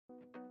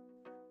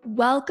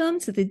Welcome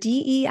to the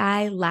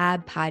DEI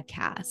Lab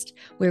podcast,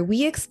 where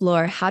we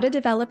explore how to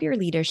develop your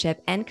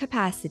leadership and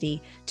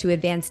capacity to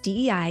advance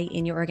DEI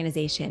in your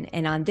organization.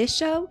 And on this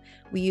show,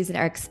 we use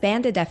our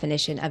expanded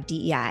definition of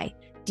DEI,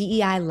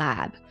 DEI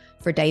Lab,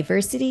 for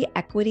diversity,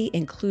 equity,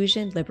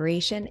 inclusion,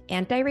 liberation,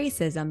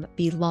 anti-racism,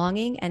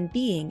 belonging, and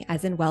being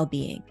as in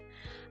well-being.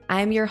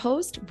 I'm your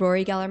host,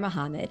 Rory Geller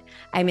Mohammed.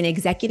 I'm an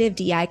executive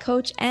DEI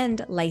coach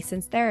and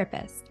licensed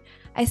therapist.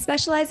 I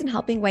specialize in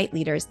helping white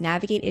leaders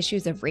navigate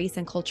issues of race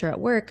and culture at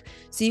work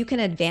so you can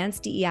advance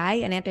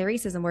DEI and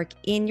anti-racism work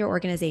in your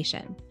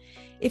organization.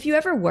 If you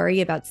ever worry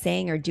about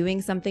saying or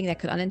doing something that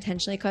could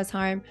unintentionally cause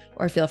harm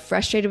or feel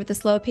frustrated with the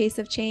slow pace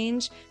of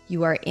change,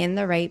 you are in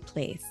the right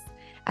place.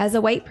 As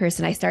a white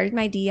person, I started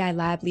my DEI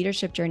Lab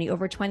leadership journey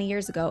over 20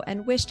 years ago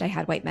and wished I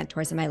had white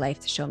mentors in my life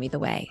to show me the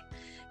way.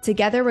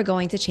 Together, we're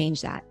going to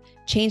change that.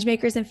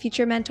 Changemakers and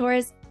future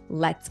mentors,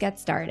 let's get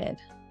started.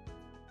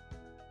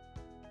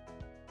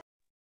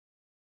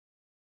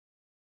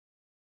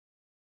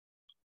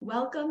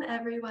 Welcome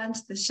everyone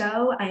to the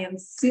show. I am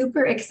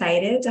super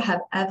excited to have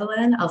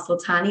Evelyn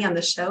Al-Sultani on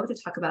the show to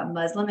talk about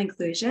Muslim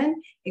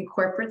inclusion in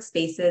corporate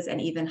spaces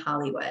and even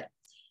Hollywood.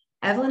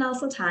 Evelyn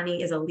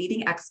Al-Sultani is a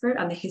leading expert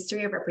on the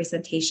history of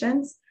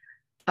representations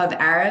of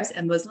Arabs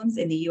and Muslims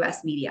in the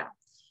US media.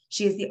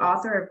 She is the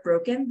author of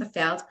Broken: The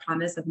Failed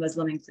Promise of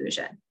Muslim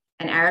Inclusion,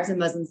 and Arabs and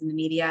Muslims in the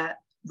Media,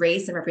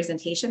 Race and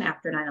Representation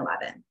After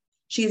 9/11.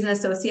 She is an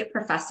associate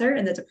professor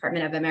in the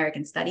Department of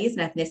American Studies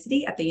and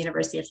Ethnicity at the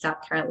University of South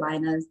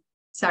California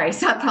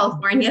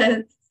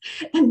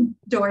and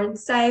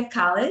Dornsife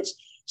College.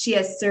 She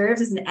has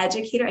served as an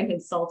educator and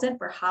consultant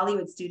for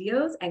Hollywood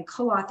studios and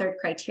co-authored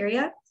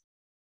Criteria,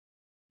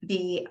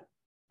 the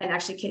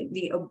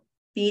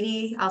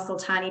Obeidi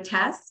Al-Sultani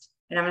test,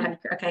 and I'm gonna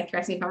have to,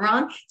 correct me if I'm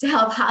wrong, to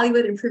help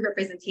Hollywood improve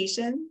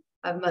representation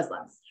of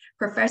Muslims.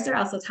 Professor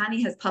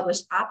Al-Sultani has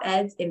published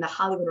op-eds in The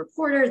Hollywood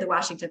Reporter, The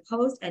Washington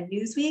Post, and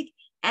Newsweek,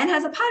 and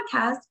has a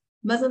podcast,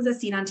 Muslims as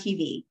Seen on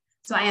TV.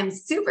 So I am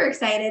super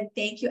excited.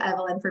 Thank you,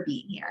 Evelyn, for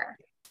being here.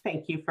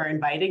 Thank you for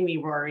inviting me,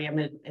 Rory. I'm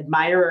an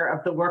admirer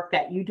of the work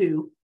that you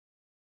do.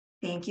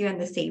 Thank you, and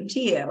the same to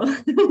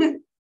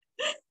you.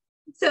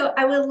 So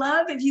I would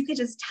love if you could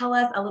just tell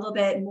us a little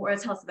bit more,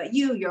 tell us about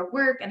you, your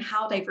work, and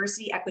how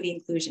diversity, equity,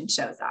 inclusion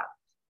shows up.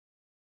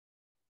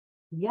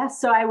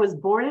 Yes, so I was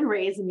born and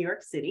raised in New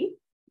York City.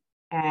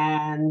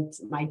 And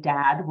my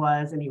dad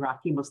was an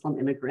Iraqi Muslim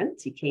immigrant.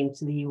 He came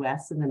to the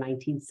US in the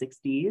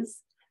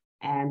 1960s.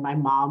 And my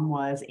mom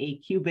was a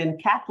Cuban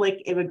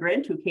Catholic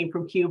immigrant who came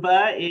from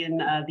Cuba in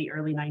the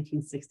early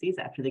 1960s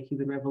after the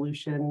Cuban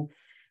Revolution.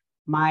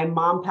 My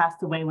mom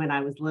passed away when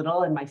I was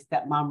little, and my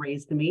stepmom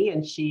raised me,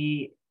 and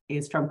she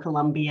is from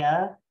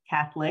Colombia,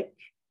 Catholic,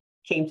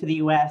 came to the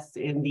US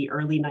in the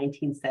early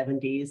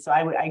 1970s. So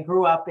I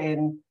grew up in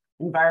an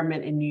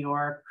environment in New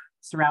York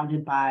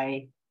surrounded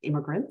by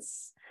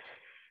immigrants.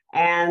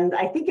 And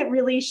I think it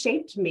really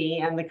shaped me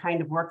and the kind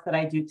of work that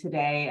I do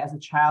today as a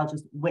child,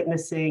 just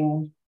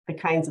witnessing the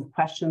kinds of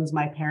questions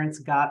my parents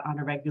got on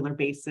a regular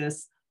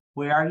basis.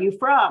 Where are you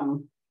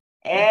from?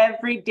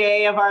 Every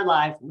day of our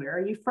lives, where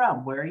are you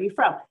from? Where are you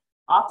from?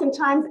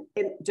 Oftentimes,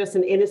 just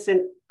an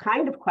innocent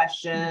kind of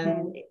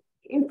question,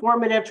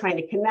 informative, trying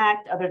to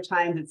connect. Other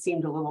times it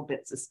seemed a little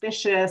bit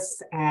suspicious.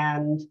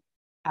 And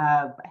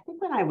I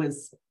think when I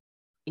was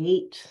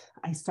 8,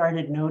 I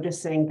started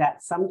noticing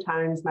that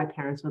sometimes my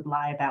parents would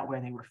lie about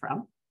where they were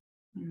from.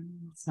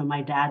 So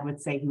my dad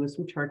would say he was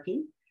from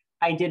Turkey.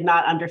 I did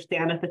not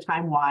understand at the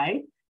time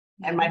why.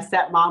 And my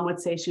stepmom would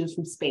say she was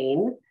from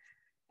Spain.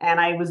 And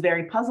I was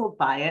very puzzled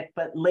by it.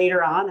 But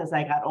later on, as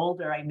I got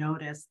older, I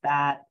noticed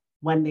that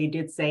when they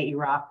did say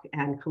Iraq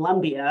and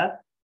Colombia,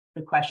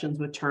 the questions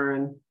would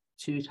turn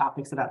to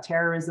topics about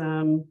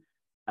terrorism,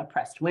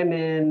 oppressed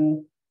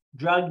women,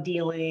 drug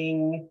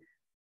dealing,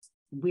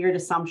 weird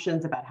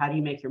assumptions about how do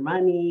you make your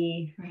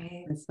money.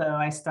 Right. And so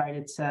I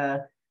started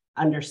to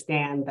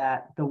understand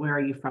that the where are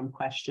you from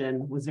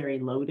question was very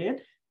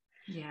loaded.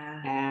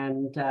 Yeah.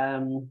 And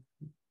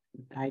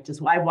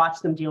I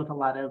watched them deal with a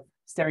lot of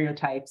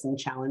stereotypes and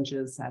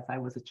challenges as I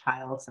was a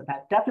child. So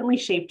that definitely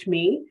shaped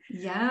me.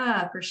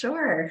 Yeah, for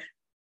sure.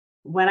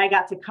 When I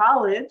got to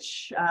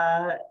college,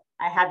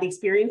 I had the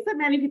experience that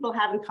many people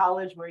have in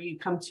college where you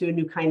come to a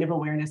new kind of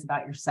awareness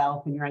about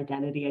yourself and your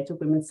identity. I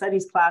took women's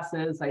studies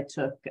classes. I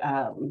took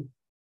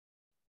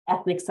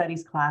ethnic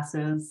studies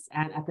classes.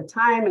 And at the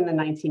time in the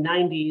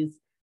 1990s,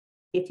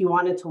 if you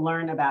wanted to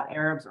learn about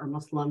Arabs or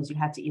Muslims, you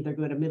had to either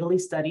go to Middle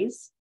East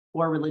studies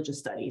or religious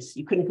studies.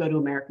 You couldn't go to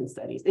American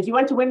studies. If you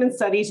went to women's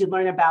studies, you'd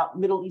learn about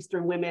Middle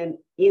Eastern women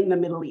in the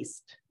Middle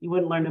East. You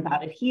wouldn't learn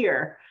about it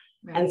here.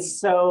 Right. And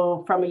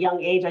so from a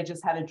young age, I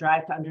just had a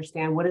drive to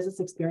understand what is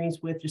this experience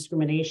with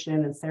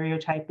discrimination and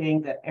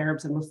stereotyping that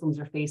Arabs and Muslims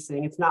are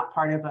facing. It's not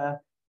part of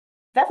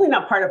definitely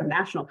not part of a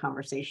national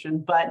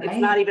conversation, but Right.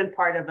 It's not even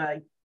part of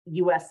a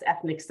US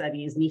ethnic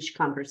studies niche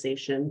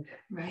conversation.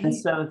 Right. And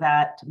so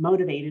that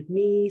motivated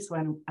me. So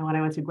when I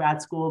went to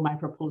grad school, my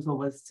proposal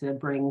was to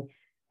bring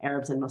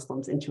Arabs and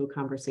Muslims into a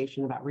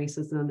conversation about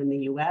racism in the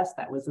US.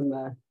 That was in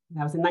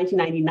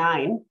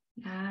 1999.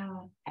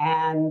 Wow.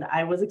 And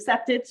I was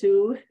accepted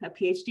to a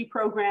PhD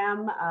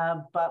program.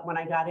 But when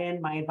I got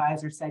in, my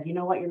advisor said, you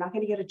know what, you're not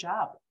going to get a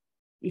job.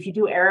 If you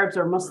do Arabs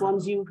or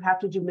Muslims, you have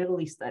to do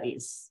Middle East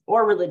studies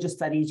or religious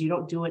studies. You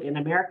don't do it in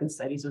American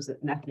studies. It was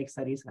an ethnic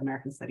studies,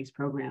 American studies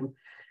program.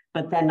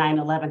 But then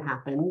 9/11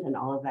 happened and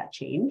all of that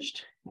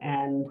changed.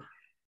 And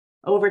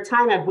over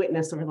time, I've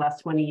witnessed over the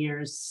last 20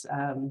 years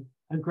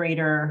a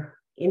greater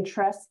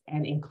interest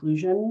and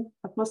inclusion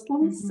of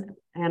Muslims.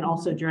 And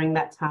also during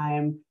that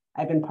time,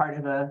 I've been part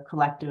of a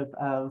collective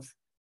of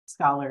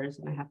scholars,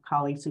 and I have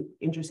colleagues who are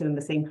interested in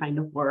the same kind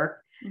of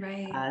work.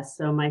 Right.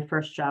 So my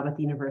first job at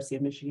the University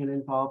of Michigan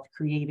involved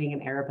creating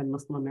an Arab and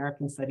Muslim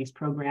American Studies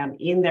program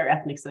in their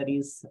ethnic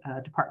studies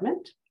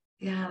department.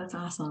 Yeah, that's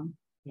awesome.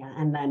 Yeah,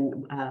 and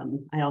then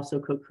I also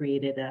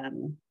co-created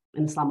an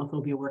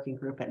Islamophobia working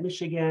group at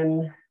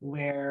Michigan,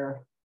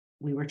 where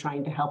we were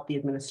trying to help the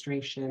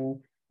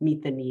administration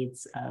meet the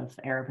needs of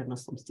Arab and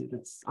Muslim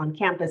students on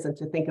campus and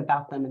to think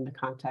about them in the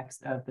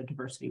context of the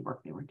diversity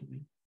work they were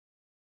doing.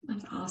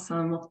 That's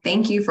awesome. Well,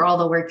 thank you for all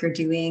the work you're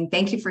doing.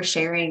 Thank you for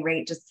sharing,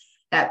 right? Just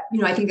that,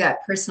 I think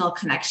that personal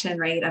connection,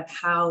 right, of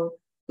how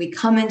we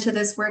come into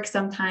this work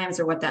sometimes,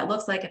 or what that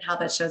looks like and how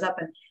that shows up,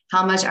 and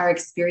how much our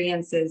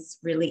experiences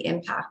really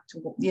impact,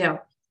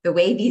 the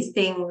way these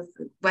things,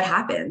 what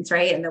happens,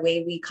 right? And the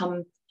way we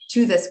come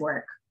to this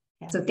work.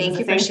 Yeah. So thank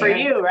you for sharing.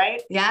 For you,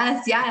 right?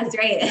 Yes,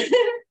 right.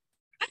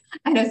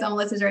 I know some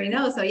listeners already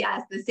know. So yeah,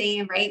 it's the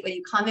same, right? When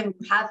you come and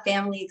have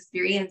family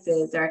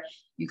experiences, or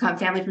you come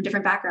family from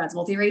different backgrounds,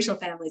 multiracial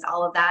families,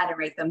 all of that, and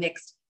right, the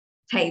mixed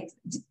types,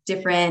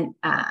 different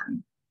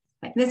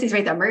ethnicities,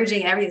 right, the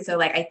merging and everything. So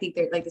like, I think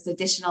there's like this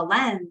additional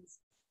lens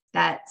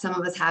that some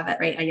of us have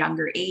at a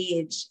younger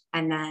age,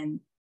 and then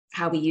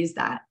how we use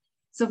that.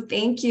 So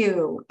thank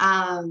you.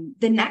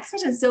 The next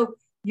question. So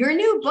your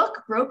new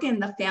book, Broken,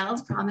 The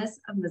Failed Promise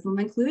of Muslim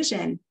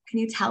Inclusion. Can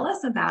you tell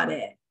us about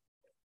it?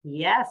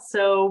 Yes.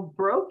 So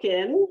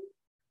Broken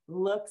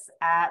looks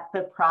at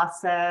the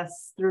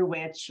process through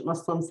which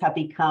Muslims have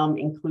become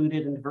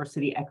included in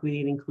diversity, equity,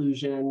 and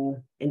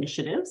inclusion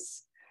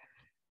initiatives.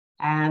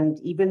 And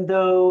even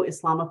though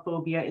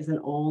Islamophobia is an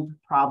old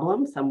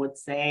problem, some would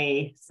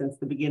say since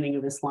the beginning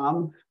of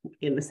Islam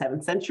in the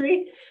 7th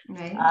century,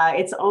 right.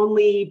 It's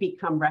only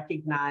become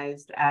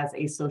recognized as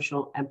a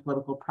social and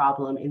political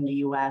problem in the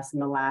US in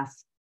the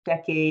last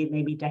decade,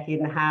 maybe decade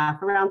and a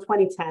half. Around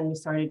 2010, we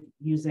started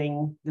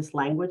using this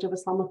language of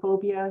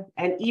Islamophobia.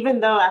 And even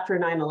though after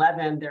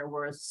 9/11, there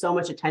was so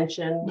much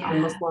attention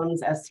on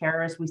Muslims as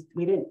terrorists,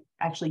 we didn't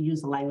actually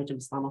use the language of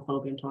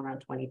Islamophobia until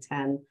around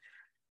 2010.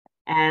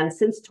 And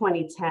since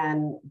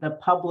 2010, the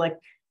public,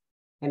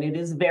 and it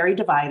is very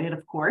divided,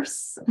 of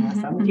course.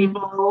 Some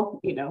people,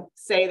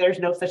 say there's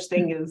no such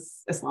thing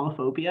as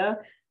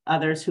Islamophobia.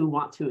 Others who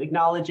want to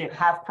acknowledge it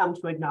have come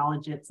to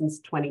acknowledge it since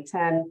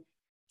 2010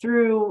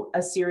 through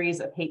a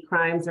series of hate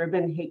crimes. There have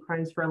been hate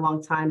crimes for a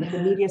long time, but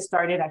the media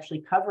started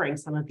actually covering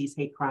some of these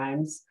hate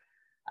crimes.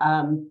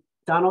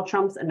 Donald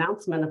Trump's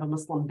announcement of a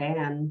Muslim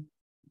ban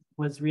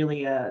was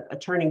really a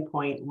turning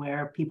point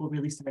where people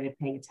really started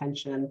paying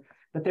attention.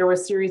 But there were a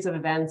series of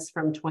events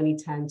from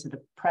 2010 to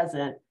the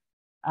present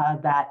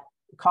that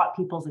caught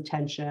people's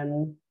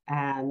attention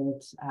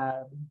and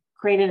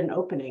created an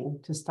opening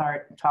to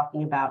start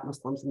talking about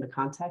Muslims in the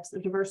context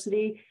of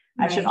diversity.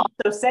 Right. I should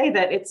also say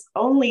that it's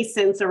only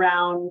since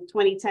around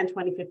 2010,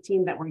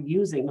 2015 that we're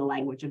using the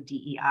language of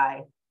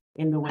DEI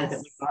in the way that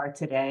we are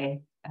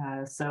today.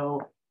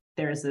 So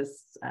there's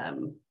this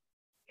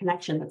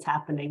connection that's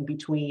happening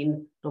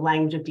between the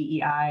language of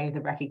DEI,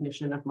 the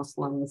recognition of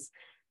Muslims.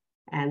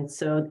 And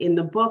so in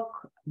the book,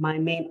 my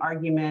main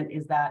argument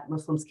is that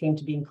Muslims came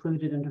to be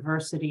included in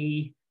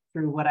diversity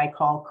through what I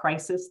call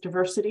crisis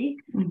diversity.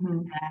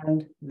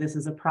 And this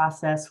is a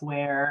process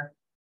where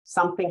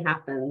something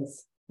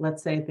happens.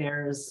 Let's say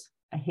there's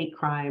a hate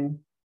crime.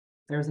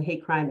 There's a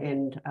hate crime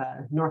in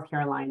North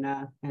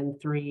Carolina, and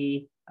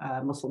 3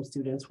 Muslim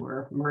students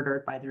were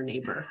murdered by their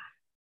neighbor.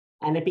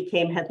 And it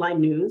became headline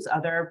news.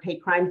 Other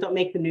hate crimes don't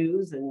make the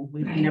news, and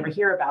we never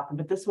hear about them,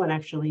 but this one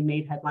actually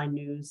made headline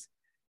news.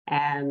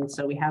 And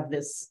so we have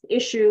this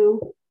issue,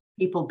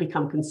 people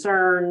become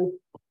concerned,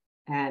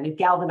 and it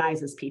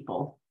galvanizes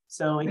people.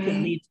 So it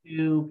could lead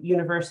to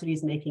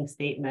universities making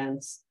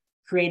statements,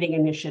 creating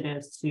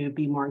initiatives to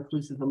be more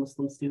inclusive of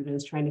Muslim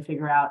students, trying to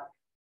figure out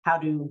how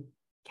to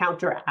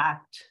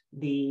counteract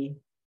the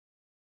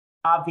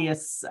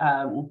obvious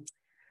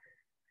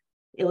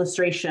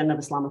illustration of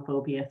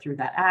Islamophobia through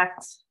that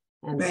act.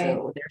 And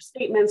so there are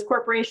statements,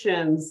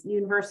 corporations,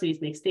 universities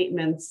make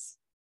statements,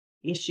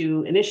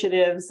 issue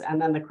initiatives,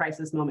 and then the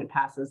crisis moment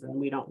passes and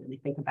we don't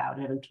really think about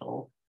it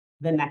until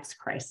the next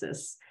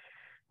crisis.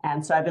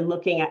 And so I've been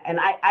looking at, and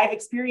I've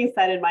experienced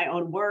that in my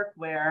own work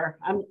where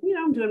I'm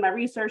doing my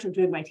research, I'm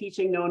doing my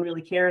teaching, no one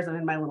really cares, I'm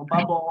in my little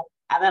bubble.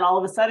 And then all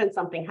of a sudden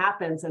something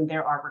happens and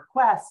there are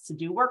requests to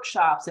do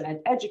workshops and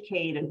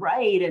educate and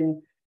write.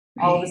 And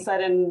all of a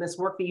sudden this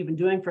work that you've been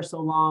doing for so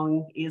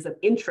long is of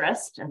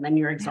interest, and then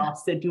you're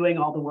exhausted doing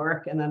all the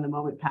work, and then the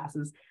moment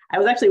passes. I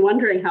was actually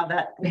wondering how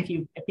that, if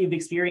you've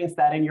experienced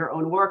that in your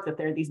own work, that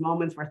there are these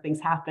moments where things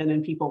happen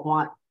and people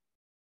want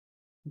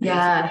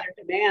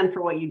demand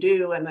for what you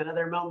do, and then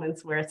other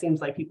moments where it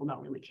seems like people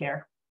don't really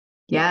care.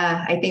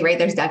 Yeah, I think,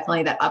 there's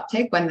definitely that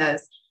uptick when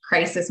those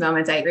crisis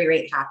moments, I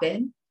agree,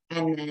 happen.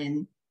 And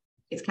then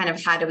it's kind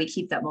of, how do we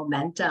keep that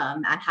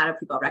momentum, and how do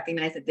people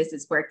recognize that this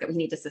is work that we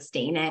need to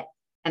sustain it?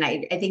 And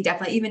I think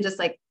definitely, even just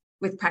like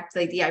with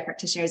practically DI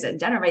practitioners in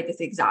general, this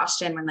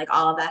exhaustion when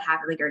all of that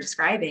happened, you're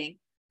describing,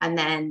 and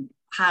then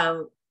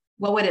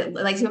what would it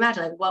like to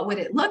imagine, what would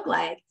it look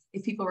like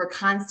if people were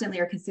constantly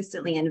or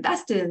consistently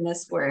invested in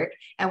this work,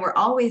 and we're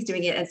always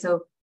doing it? And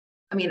so,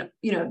 I mean,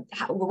 we're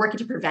working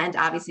to prevent,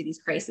 obviously, these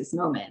crisis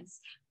moments,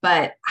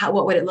 but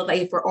what would it look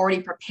like if we're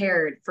already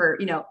prepared for,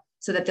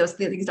 so that those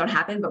things don't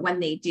happen, but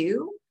when they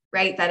do,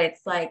 right, that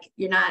it's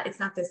it's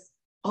not this,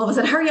 all of a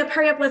sudden,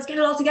 hurry up, let's get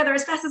it all together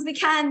as fast as we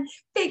can,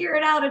 figure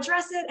it out,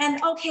 address it,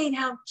 and okay,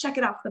 now check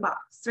it off the box,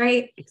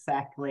 right?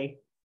 Exactly.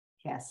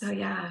 Yes. So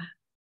yeah.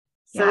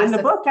 So in the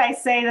book, I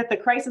say that the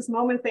crisis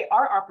moments, they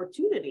are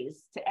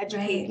opportunities to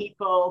educate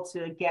people,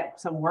 to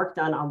get some work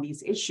done on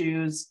these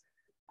issues.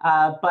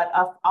 But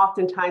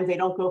oftentimes they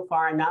don't go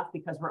far enough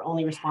because we're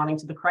only responding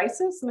to the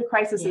crisis, and the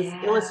crisis is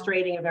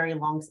illustrating a very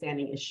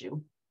long-standing issue.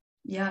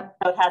 Yeah.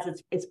 So it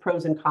has its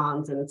pros and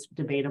cons, and it's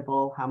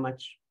debatable how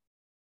much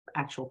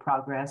actual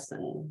progress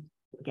and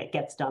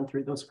gets done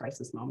through those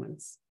crisis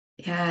moments.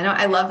 Yeah, no,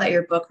 I love that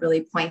your book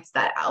really points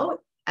that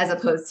out, as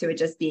opposed to it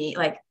just being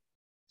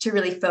to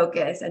really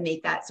focus and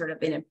make that sort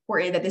of an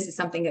important, that this is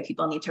something that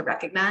people need to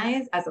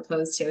recognize, as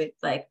opposed to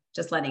it's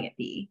just letting it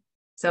be.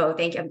 So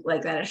thank you,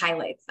 that it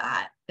highlights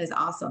that is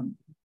awesome.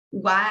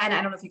 Why, and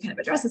I don't know if you kind of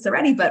addressed this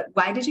already, but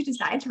why did you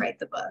decide to write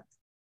the book?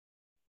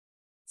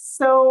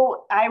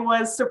 So I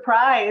was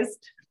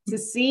surprised to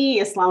see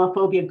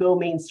Islamophobia go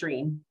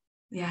mainstream.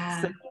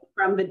 Yeah. So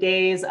from the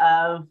days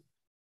of,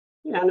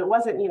 and it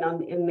wasn't,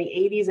 in the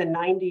 80s and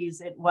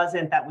 90s, it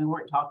wasn't that we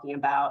weren't talking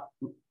about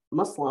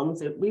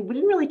Muslims. We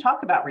didn't really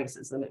talk about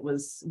racism. It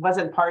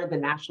wasn't part of the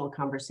national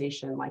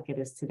conversation like it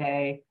is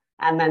today.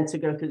 And then to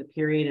go through the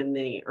period in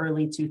the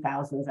early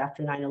 2000s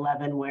after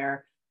 9/11,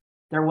 where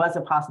there was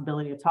a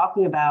possibility of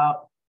talking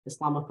about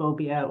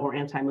Islamophobia or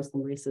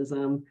anti-Muslim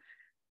racism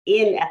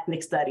in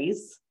ethnic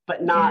studies,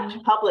 but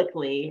not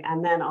publicly.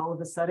 And then all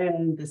of a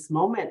sudden, this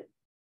moment,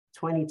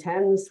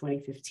 2010s,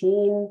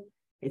 2015,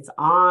 it's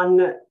on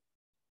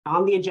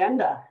the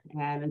agenda,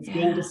 and it's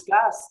being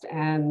discussed,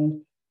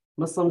 and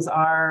Muslims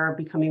are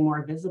becoming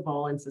more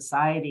visible in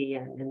society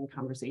and in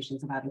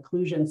conversations about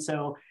inclusion.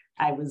 So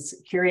I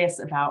was curious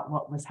about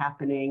what was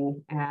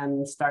happening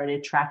and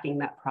started tracking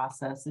that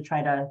process to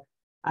try to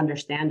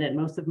understand it.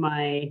 Most of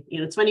my,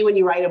 it's funny when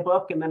you write a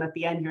book and then at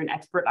the end you're an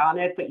expert on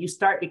it, but you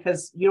start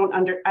because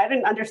I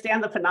didn't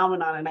understand the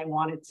phenomenon and I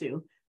wanted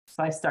to.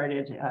 So I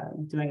started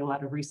doing a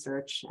lot of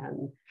research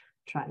and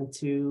trying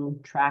to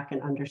track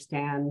and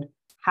understand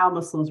how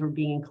Muslims were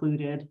being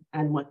included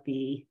and what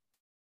the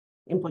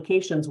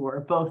implications were,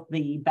 both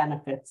the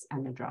benefits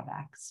and the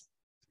drawbacks.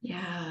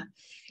 Yeah.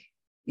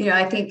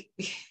 I think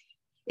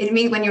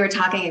when you were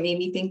talking, it made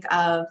me think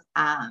of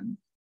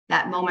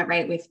that moment,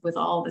 right, with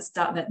all the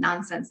stuff, that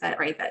nonsense that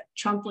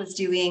Trump was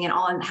doing, and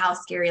all, and how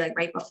scary,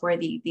 right before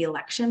the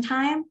election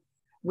time,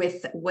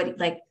 with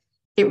what I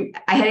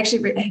had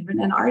actually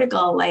written an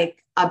article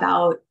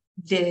about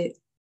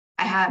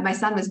my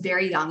son was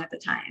very young at the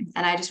time,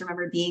 and I just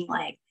remember being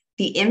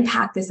the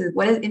impact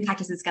what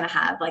impact is this going to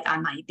have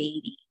on my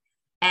baby,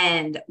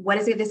 and what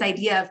is it, this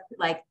idea of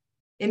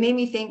it made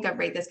me think of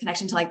this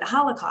connection to the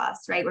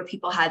Holocaust, right, where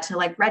people had to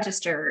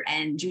register,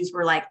 and Jews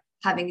were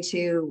having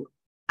to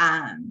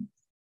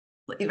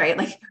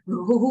right,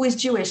 who is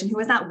Jewish and who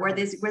is not, was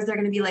there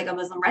going to be a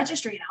Muslim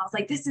registry? And I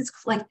was this is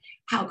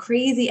how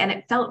crazy. And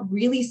it felt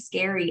really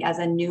scary as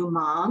a new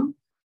mom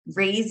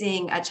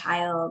raising a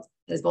child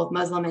that's both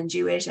Muslim and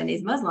Jewish and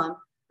is Muslim,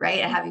 right,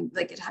 and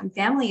having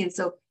family. And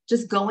so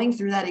just going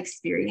through that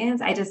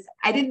experience,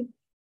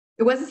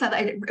 it wasn't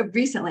something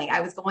recently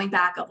I was going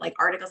back of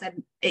articles,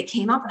 and it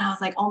came up, and I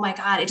was oh my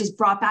God, it just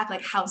brought back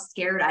how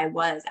scared I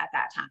was at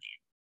that time.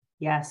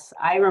 Yes,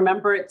 I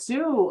remember it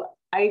too.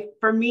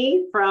 For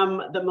me,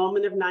 from the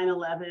moment of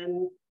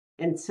 9/11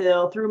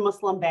 until through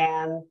Muslim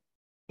ban,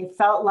 it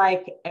felt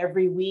like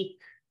every week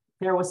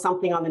there was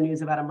something on the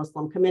news about a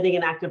Muslim committing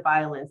an act of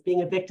violence,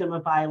 being a victim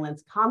of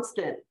violence,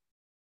 constant.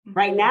 Mm-hmm.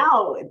 Right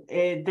now,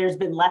 there's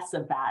been less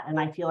of that, and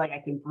I feel like I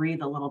can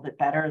breathe a little bit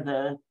better.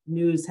 The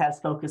news has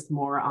focused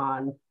more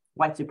on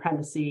white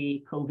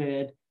supremacy,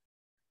 COVID,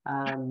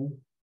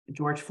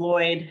 George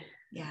Floyd.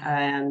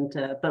 And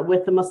but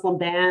with the Muslim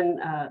ban,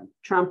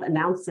 Trump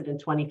announced it in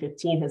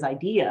 2015, his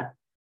idea.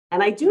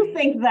 And I do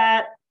think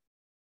that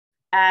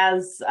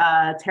as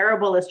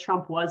terrible as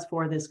Trump was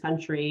for this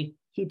country,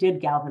 he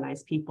did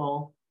galvanize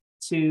people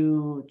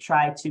to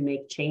try to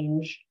make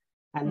change.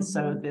 And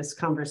so this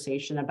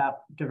conversation about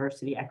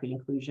diversity, equity,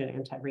 inclusion,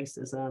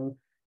 anti-racism,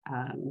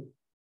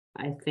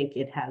 I think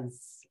it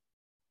has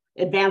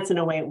advance in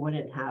a way it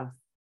wouldn't have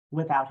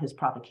without his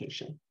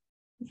provocation,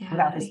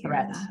 without his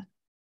threats.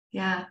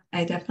 Yeah,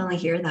 I definitely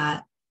hear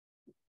that.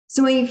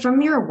 So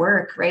from your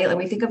work, right, like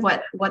we think of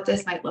what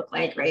this might look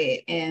like,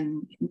 right,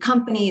 in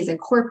companies and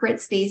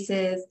corporate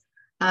spaces.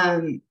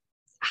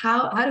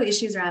 How do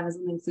issues around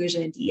Muslim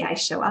inclusion and DEI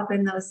show up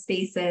in those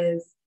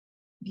spaces?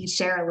 If you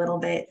share a little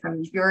bit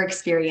from your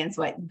experience,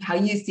 how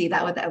you see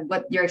that,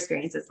 what your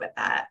experience is with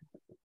that.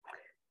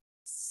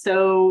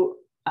 So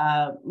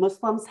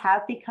Muslims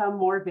have become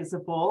more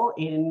visible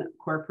in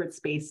corporate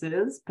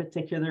spaces,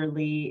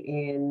 particularly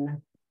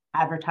in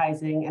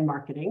advertising and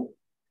marketing.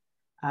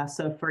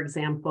 So for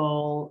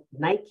example,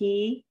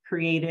 Nike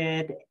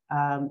created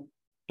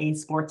a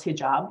sports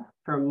hijab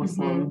for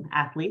Muslim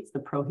athletes, the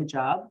pro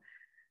hijab.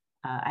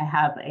 I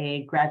have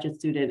a graduate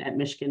student at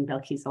Michigan,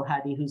 Belkis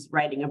El-Hadi, who's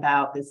writing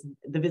about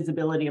the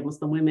visibility of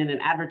Muslim women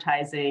in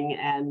advertising.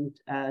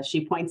 And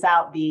she points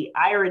out the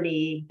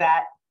irony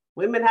that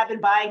women have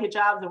been buying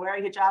hijabs and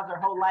wearing hijabs their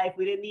whole life.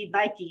 We didn't need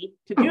Nike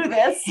to do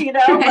this,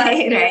 but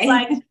it's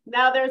like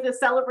now there's a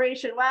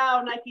celebration.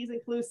 Wow, Nike's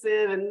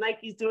inclusive and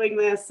Nike's doing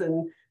this.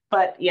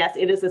 But yes,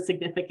 it is a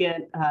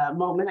significant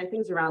moment. I think it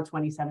was around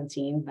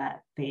 2017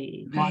 that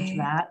they launched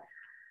that.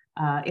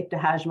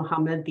 Ibtihaj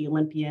Muhammad, the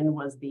Olympian,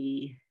 was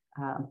the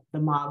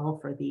model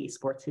for the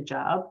sports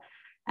hijab.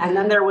 And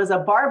then there was a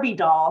Barbie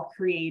doll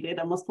created,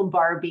 a Muslim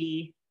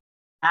Barbie,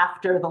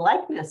 after the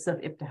likeness of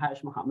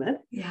Ibtihaj Muhammad.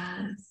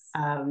 Yes.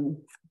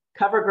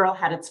 CoverGirl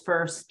had its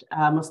first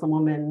Muslim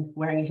woman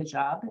wearing a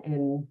hijab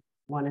in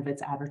one of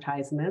its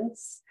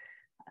advertisements.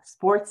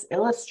 Sports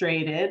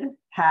Illustrated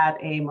had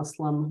a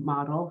Muslim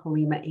model,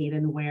 Halima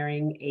Aden,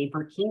 wearing a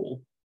burkini,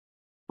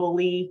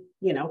 fully,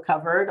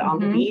 covered on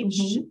the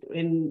beach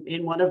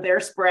in one of their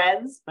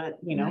spreads, but,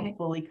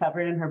 fully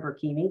covered in her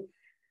burkini.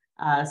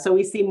 So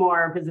we see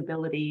more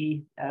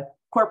visibility.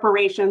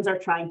 Corporations are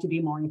trying to be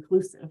more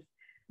inclusive.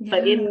 Yeah.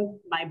 But in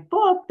my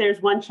book,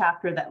 there's one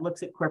chapter that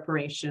looks at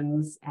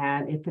corporations,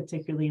 and it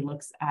particularly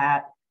looks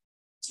at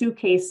two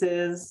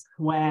cases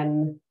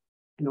when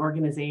an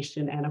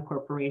organization and a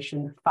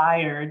corporation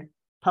fired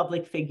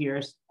public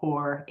figures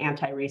for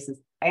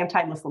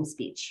anti-Muslim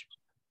speech.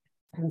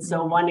 And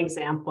so one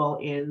example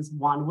is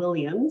Juan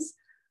Williams,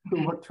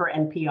 who worked for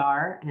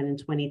NPR, and in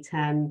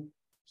 2010,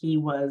 he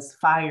was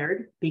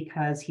fired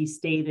because he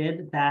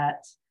stated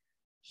that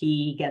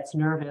he gets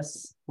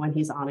nervous when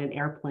he's on an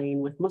airplane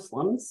with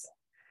Muslims,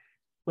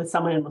 with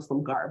someone in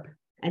Muslim garb.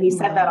 And he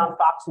said that on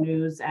Fox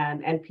News,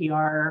 and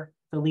NPR,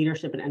 the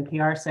leadership at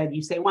NPR said,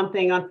 you say one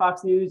thing on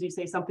Fox News, you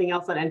say something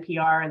else on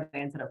NPR, and they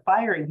ended up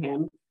firing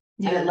him.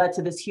 Yeah. And it led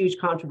to this huge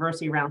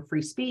controversy around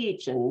free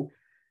speech and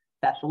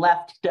that the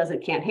left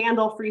can't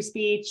handle free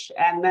speech.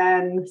 And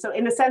then, so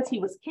in a sense, he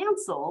was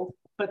canceled,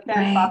 but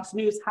then Fox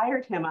News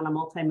hired him on a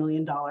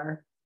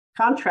multi-million-dollar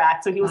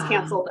contract. So he was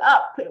canceled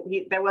up.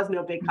 There was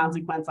no big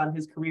consequence on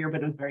his career,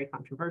 but it was very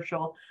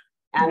controversial.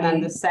 And then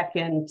the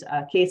second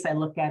case I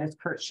look at is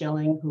Curt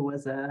Schilling, who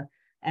was a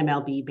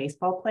MLB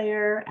baseball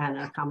player and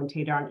a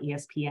commentator on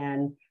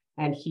ESPN.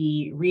 And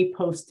he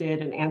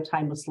reposted an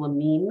anti-Muslim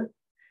meme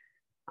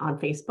on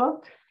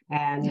Facebook,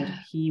 and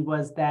he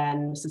was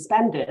then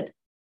suspended.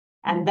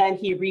 And then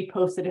he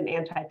reposted an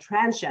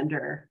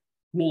anti-transgender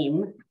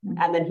meme,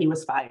 and then he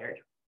was fired.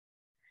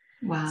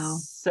 Wow.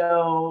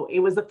 So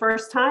it was the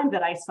first time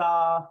that I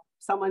saw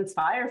someone's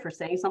fired for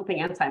saying something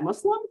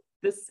anti-Muslim.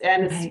 It's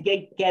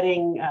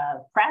getting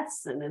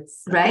press, and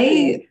it's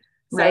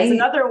it's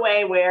another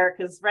way where,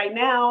 because right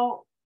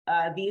now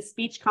these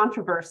speech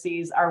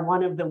controversies are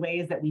one of the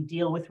ways that we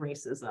deal with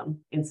racism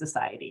in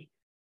society.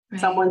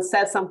 Someone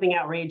says something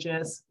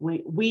outrageous,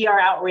 we are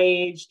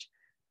outraged.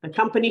 The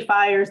company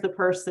fires the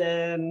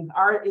person.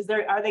 Are they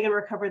going to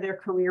recover their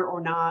career or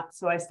not?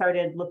 So I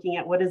started looking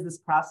at what is this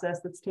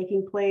process that's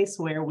taking place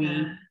where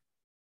we,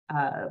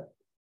 and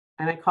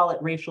I call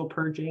it racial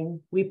purging.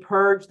 We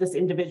purge this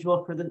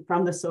individual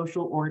from the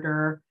social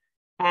order.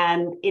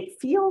 And it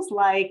feels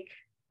like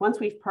once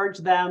we've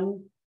purged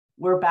them,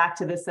 we're back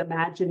to this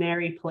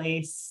imaginary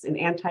place, an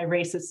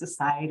anti-racist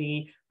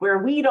society where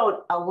we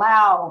don't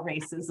allow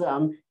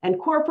racism, and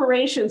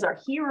corporations are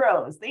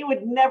heroes. They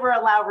would never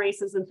allow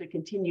racism to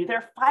continue.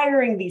 They're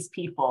firing these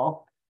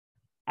people.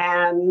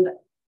 And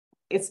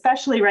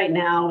especially right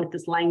now with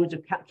this language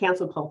of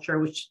cancel culture,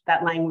 which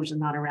that language is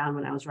not around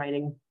when I was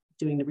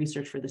doing the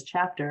research for this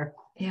chapter.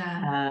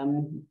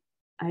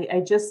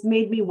 I just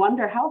made me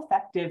wonder, how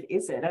effective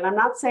is it? And I'm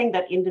not saying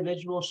that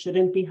individuals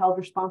shouldn't be held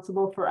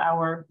responsible for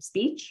our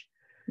speech.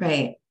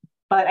 Right.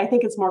 But I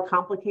think it's more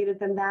complicated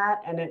than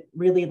that. And it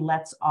really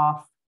lets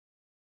off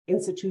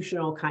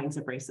institutional kinds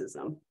of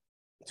racism.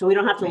 So we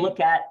don't have to look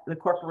at the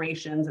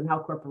corporations and how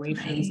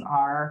corporations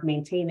are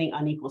maintaining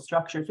unequal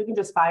structures. We can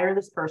just fire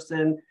this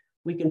person.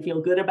 We can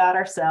feel good about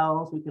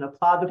ourselves. We can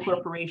applaud the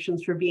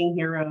corporations for being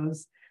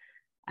heroes.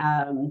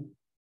 And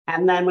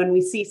then when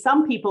we see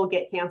some people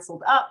get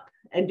canceled up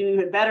and do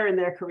even better in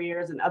their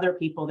careers, and other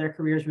people, their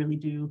careers really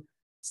do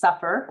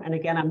suffer. And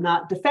again, I'm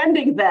not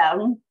defending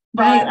them,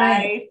 but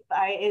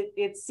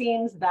it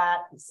seems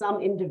that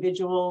some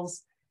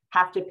individuals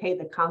have to pay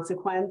the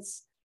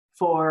consequence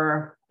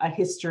for a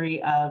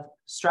history of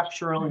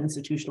structural and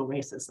institutional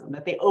racism,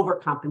 that they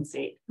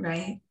overcompensate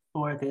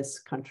for this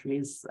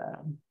country's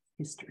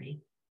history.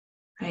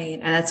 Right.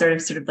 And that's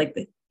sort of like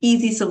the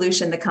easy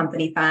solution the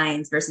company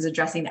finds versus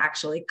addressing the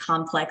actually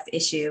complex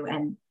issue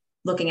and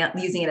looking at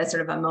using it as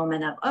sort of a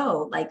moment of,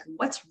 oh, like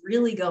what's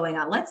really going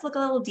on? Let's look a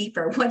little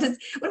deeper. What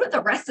about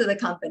the rest of the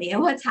company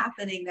and what's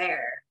happening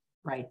there?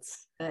 Right.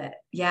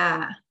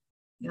 Yeah.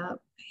 Yep.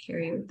 I hear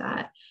you with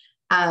that.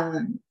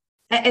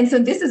 And so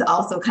this is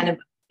also kind of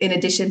in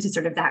addition to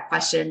sort of that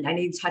question. I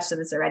know you touched on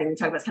this already. We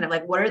talked about kind of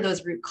like, what are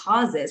those root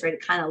causes, right?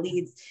 It kind of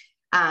leads.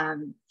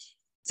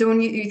 So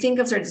when you think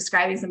of sort of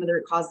describing some of the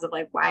root causes of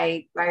like,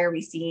 why are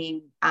we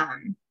seeing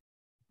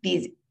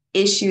these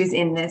issues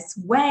in this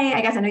way?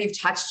 I guess I know you've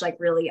touched like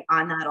really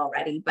on that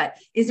already, but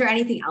is there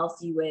anything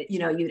else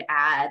you'd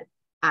add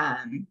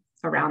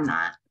around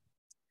that?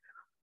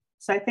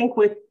 So I think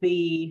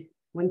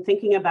when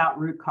thinking about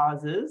root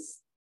causes,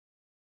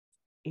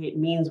 it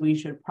means we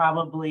should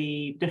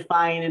probably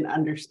define and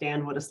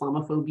understand what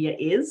Islamophobia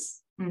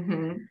is.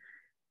 Mm-hmm.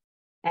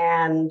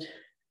 And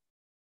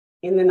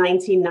in the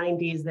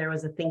 1990s, there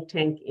was a think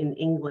tank in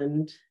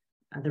England,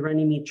 the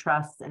Runnymede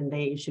Trust, and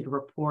they issued a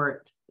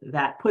report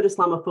that put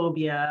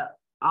Islamophobia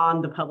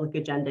on the public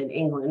agenda in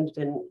England.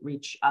 Didn't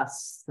reach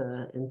us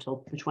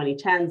until the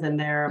 2010s. And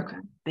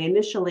they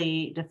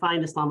initially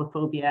defined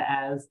Islamophobia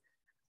as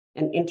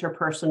an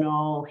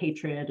interpersonal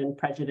hatred and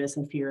prejudice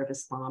and fear of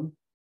Islam.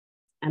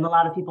 And a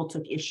lot of people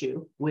took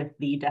issue with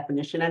the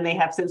definition, and they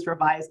have since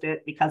revised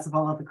it because of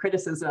all of the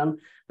criticism.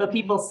 But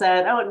people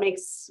said, oh, it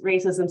makes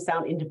racism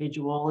sound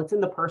individual. It's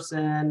in the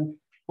person.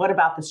 What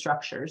about the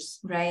structures?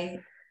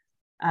 Right.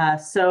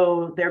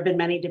 So there have been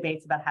many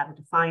debates about how to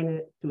define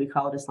it. Do we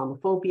call it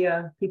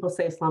Islamophobia? People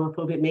say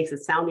Islamophobia makes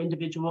it sound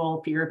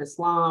individual, fear of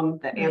Islam,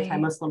 that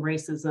anti-Muslim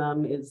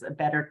racism is a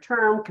better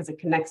term because it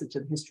connects it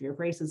to the history of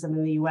racism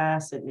in the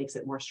US. It makes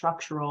it more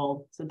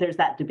structural. So there's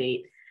that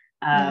debate.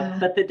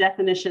 But the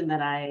definition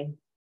that I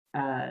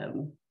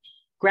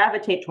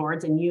gravitate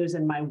towards and use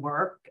in my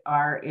work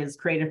is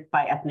created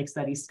by ethnic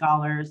studies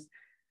scholars.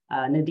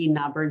 Nadine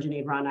Naber and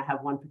Junaid Rana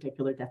have one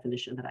particular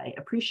definition that I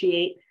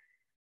appreciate.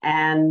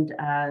 And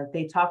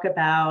they talk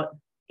about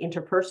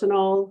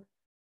interpersonal,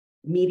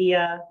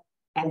 media,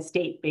 and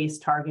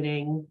state-based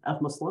targeting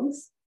of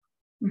Muslims,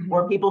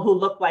 or people who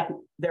look like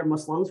they're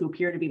Muslims, who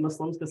appear to be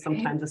Muslims, because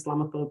sometimes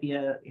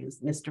Islamophobia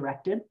is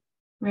misdirected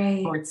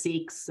towards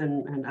Sikhs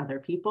and other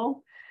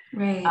people.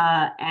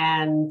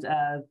 And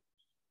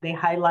they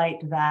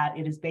highlight that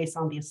it is based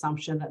on the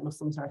assumption that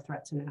Muslims are a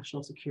threat to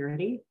national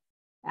security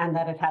and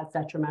that it has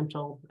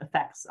detrimental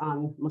effects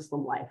on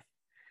Muslim life.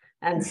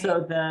 And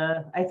so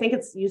I think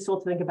it's useful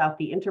to think about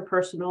the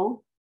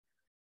interpersonal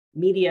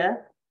media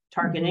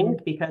targeting,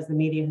 because the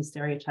media has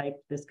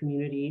stereotyped this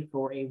community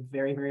for a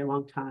very, very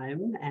long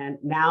time. And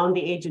now in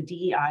the age of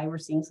DEI, we're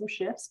seeing some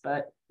shifts,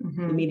 but the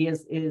media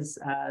is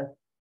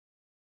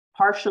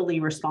partially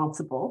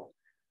responsible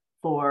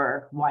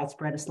for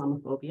widespread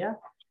Islamophobia,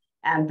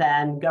 and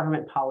then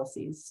government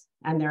policies.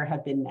 And there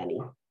have been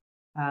many.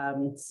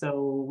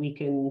 So we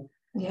can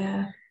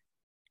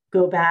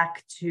go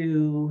back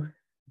to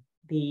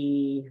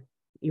the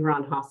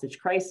Iran hostage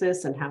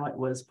crisis and how it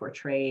was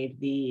portrayed,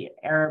 the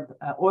Arab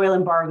oil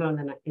embargo in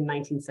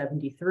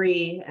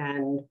 1973,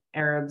 and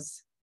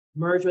Arabs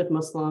merged with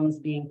Muslims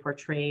being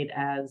portrayed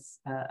as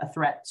a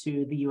threat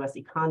to the US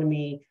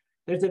economy.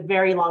 There's a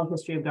very long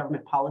history of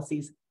government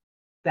policies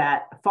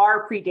that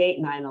far predate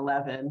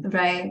 9/11,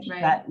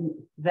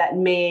 that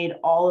made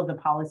all of the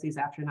policies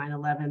after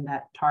 9/11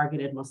 that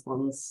targeted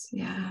Muslims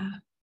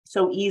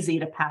so easy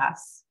to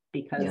pass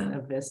because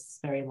of this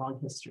very long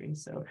history.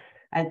 So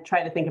I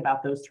try to think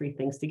about those three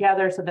things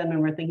together. So then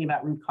when we're thinking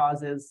about root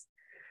causes,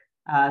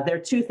 there are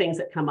two things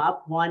that come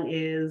up. One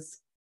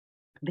is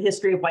the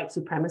history of white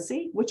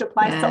supremacy, which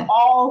applies to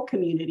all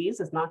communities.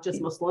 It's not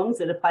just Muslims.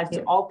 It applies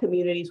to all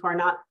communities who are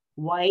not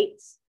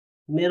white,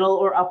 middle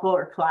or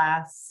upper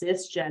class,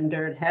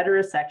 cisgendered,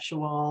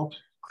 heterosexual,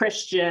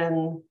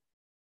 Christian.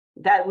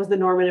 That was the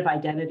normative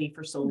identity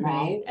for so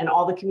long. And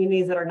all the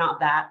communities that are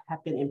not that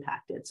have been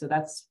impacted. So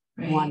that's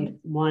one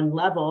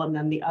level. And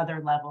then the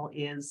other level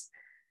is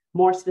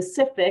more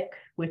specific,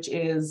 which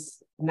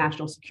is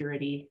national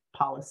security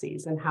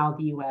policies and how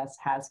the US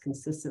has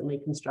consistently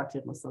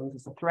constructed Muslims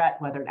as a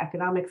threat, whether an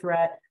economic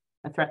threat,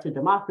 a threat to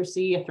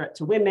democracy, a threat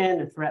to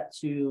women, a threat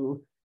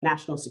to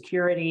national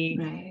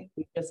security.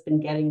 We've just been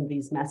getting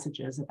these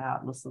messages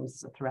about Muslims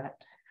as a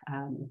threat.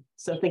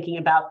 So thinking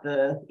about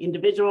the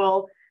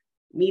individual,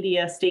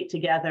 media, state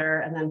together,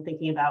 and then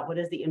thinking about what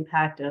is the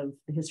impact of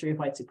the history of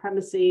white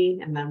supremacy,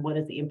 and then what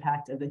is the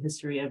impact of the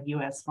history of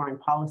US foreign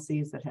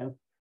policies that have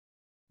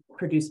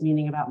produced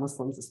meaning about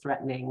Muslims as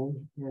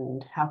threatening,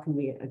 and how can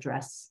we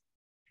address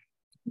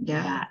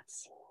that?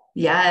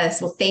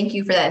 Yes. Well, thank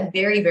you for that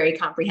very, very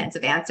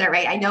comprehensive answer,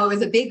 right? I know it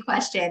was a big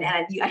question,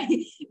 and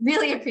I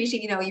really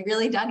appreciate, you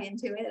really dug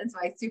into it. And so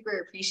I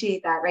super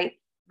appreciate that, right?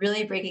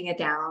 Really breaking it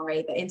down,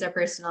 right? The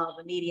interpersonal,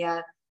 the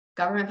media,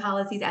 government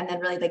policies, and then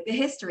really like the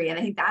history. And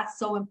I think that's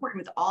so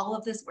important with all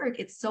of this work.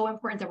 It's so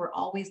important that we're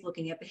always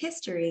looking at the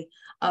history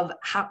of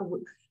how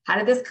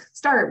did this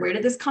start? Where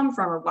did this come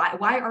from? Or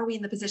why are we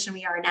in the position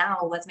we are now?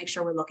 Let's make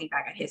sure we're looking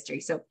back at history.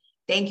 So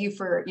thank you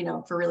for,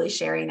 for really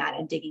sharing that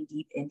and digging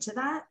deep into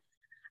that.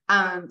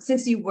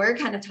 Since you were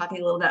kind of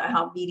talking a little bit about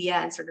how media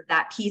and sort of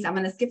that piece, I'm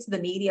going to skip to the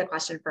media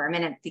question for a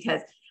minute,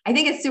 because I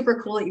think it's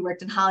super cool that you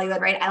worked in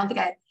Hollywood, right? I don't think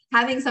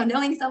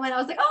knowing someone, I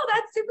was like, oh,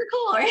 that's super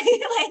cool, right?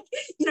 Like,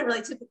 you don't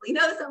really typically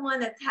know someone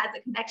that has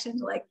a connection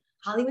to like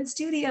Hollywood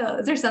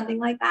studios or something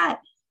like that.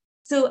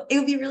 So it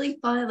would be really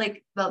fun.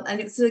 Like, well,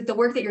 and so like the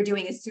work that you're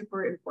doing is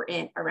super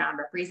important around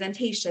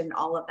representation,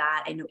 all of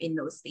that, I know, in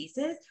those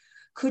spaces.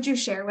 Could you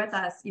share with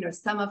us,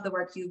 some of the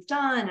work you've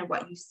done and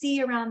what you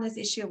see around this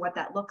issue, what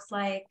that looks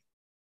like?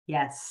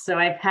 Yes. So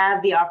I've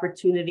had the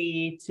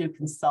opportunity to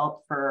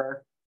consult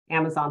for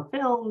Amazon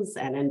Films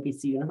and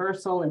NBC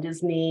Universal and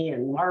Disney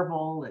and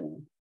Marvel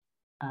and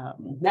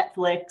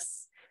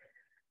Netflix.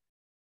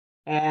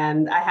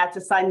 And I had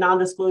to sign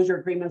non-disclosure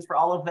agreements for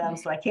all of them,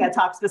 so I can't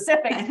talk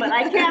specifics, but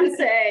I can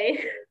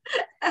say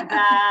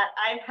that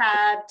I've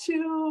had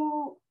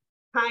two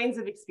kinds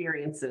of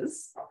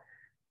experiences.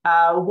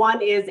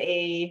 One is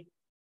a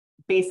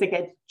basic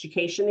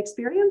education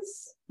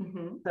experience.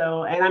 Mm-hmm.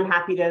 So, and I'm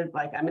happy to,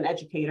 I'm an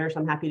educator, so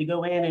I'm happy to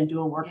go in and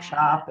do a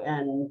workshop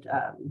and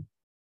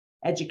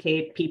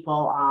educate people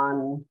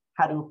on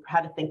how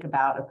to think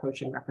about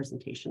approaching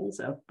representations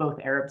of both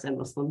Arabs and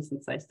Muslims,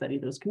 since I study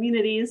those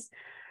communities.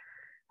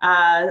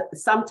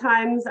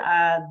 Sometimes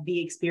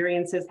the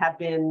experiences have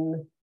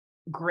been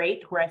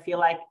great, where I feel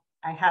like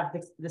I have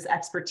this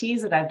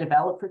expertise that I've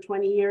developed for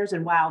 20 years,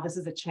 and wow, this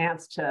is a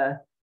chance to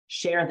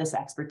share this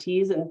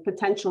expertise and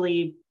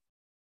potentially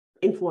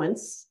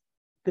influence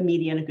the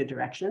media in a good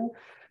direction.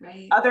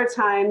 Right. Other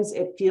times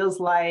it feels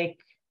like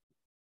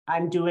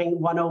I'm doing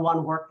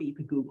 101 work that you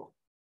could Google.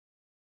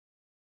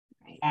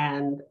 Right.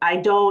 And I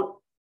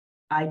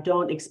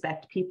don't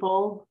expect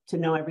people to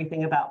know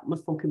everything about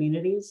Muslim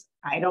communities.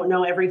 I don't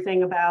know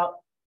everything about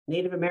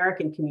Native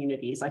American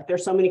communities. Like,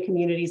 there's so many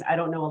communities I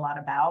don't know a lot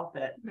about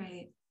that.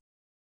 Right.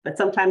 But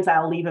sometimes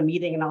I'll leave a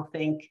meeting and I'll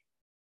think,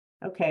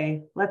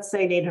 okay, let's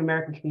say Native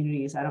American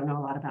communities, I don't know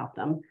a lot about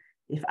them.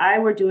 If I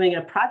were doing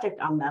a project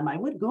on them, I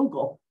would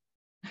Google.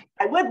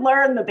 I would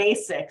learn the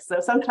basics. So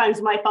sometimes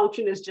my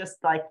function is just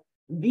like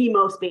the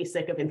most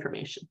basic of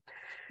information.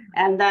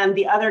 And then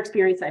the other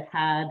experience I've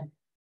had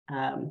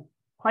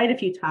quite a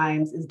few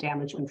times is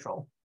damage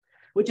control,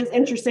 which is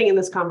interesting in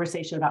this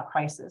conversation about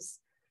crisis.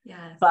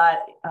 Yes. But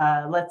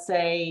let's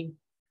say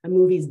a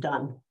movie's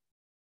done.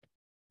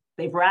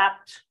 They've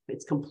wrapped,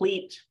 it's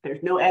complete,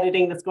 there's no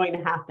editing that's going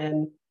to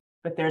happen,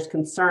 but there's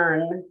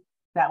concern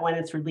that when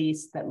it's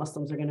released that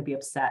Muslims are going to be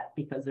upset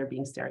because they're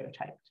being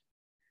stereotyped.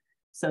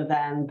 So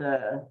then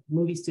the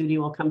movie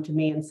studio will come to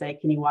me and say,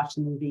 can you watch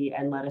the movie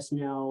and let us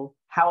know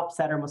how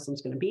upset are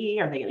Muslims going to be?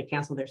 Are they going to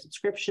cancel their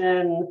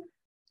subscription?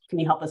 Can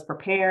you help us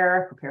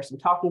prepare some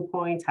talking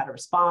points, how to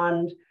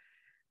respond?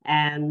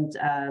 And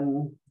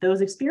those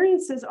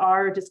experiences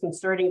are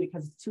disconcerting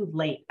because it's too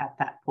late at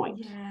that point.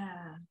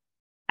 Yeah.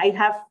 I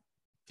have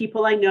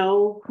people I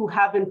know who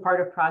have been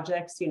part of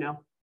projects,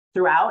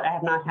 throughout. I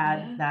have not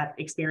had that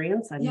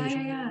experience. I'm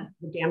usually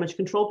the damage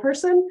control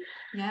person.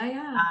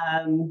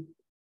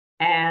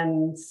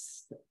 And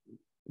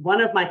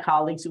one of my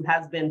colleagues who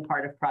has been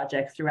part of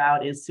projects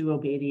throughout is Sue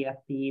Obeidi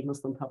at the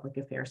Muslim Public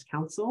Affairs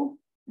Council.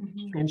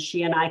 Mm-hmm. And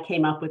she and I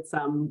came up with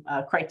some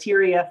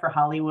criteria for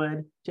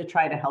Hollywood to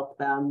try to help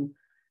them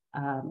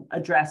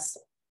address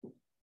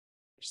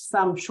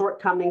some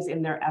shortcomings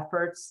in their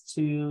efforts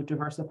to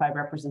diversify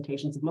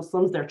representations of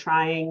Muslims. They're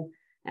trying,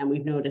 and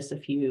we've noticed a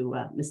few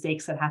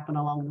mistakes that happen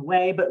along the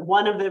way. But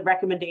one of the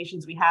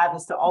recommendations we have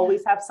is to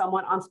always have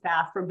someone on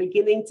staff from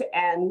beginning to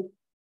end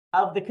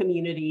of the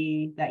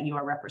community that you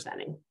are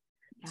representing,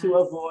 to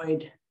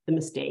avoid the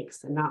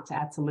mistakes, and not to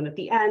add someone at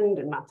the end,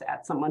 and not to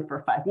add someone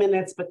for 5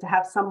 minutes, but to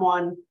have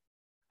someone,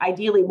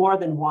 ideally more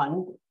than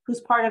one,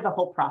 who's part of the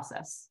whole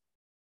process.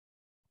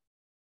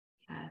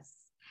 Yes.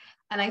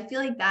 And I feel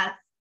like that's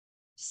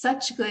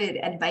such good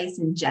advice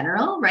in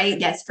general, right?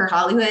 Yes, for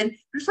Hollywood,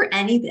 but for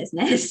any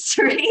business,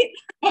 right?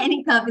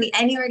 Any company,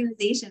 any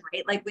organization,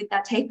 right? Like with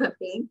that type of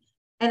thing.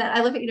 And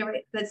I love it,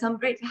 right, that's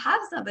great to have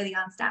somebody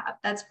on staff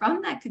that's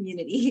from that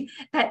community,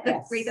 that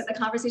great that the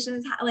conversation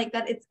is like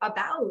that it's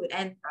about,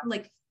 and from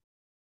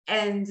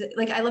and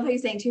I love how you're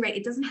saying too, right?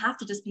 It doesn't have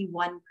to just be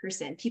one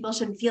person. People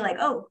shouldn't feel like,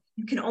 oh,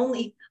 you can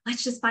only,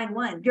 let's just find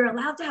one. You're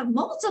allowed to have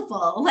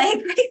multiple,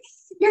 right?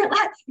 You're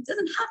allowed, it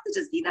doesn't have to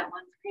just be that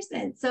one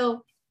person.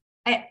 So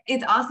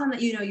it's awesome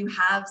that, you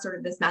have sort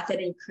of this method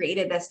and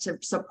created this to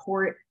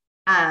support,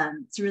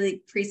 to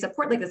really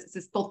support like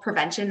this both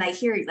prevention. I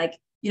hear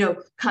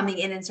coming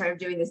in and sort of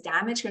doing this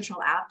damage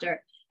control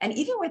after. And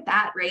even with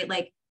that, right?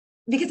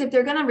 Because if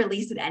they're going to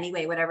release it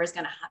anyway, whatever's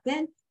going to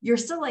happen, you're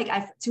still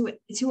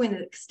to an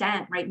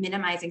extent, right,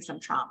 minimizing some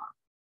trauma.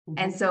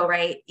 Mm-hmm. And so,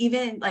 right,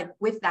 even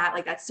with that,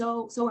 that's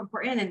so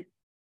important. And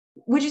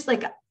which is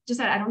just,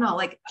 I don't know,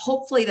 like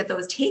hopefully that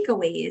those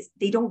takeaways,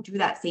 they don't do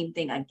that same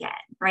thing again,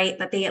 right?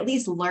 That they at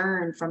least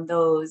learn from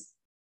those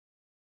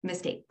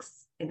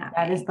mistakes in that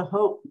way. That is the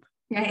hope.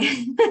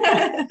 Right.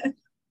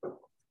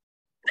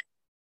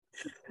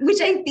 Which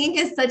I think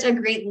is such a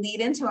great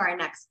lead into our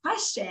next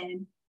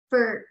question.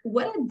 For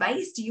what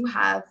advice do you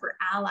have for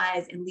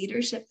allies in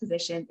leadership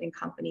positions in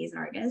companies and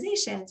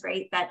organizations,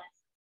 right, that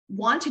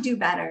want to do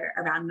better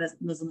around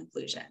Muslim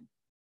inclusion?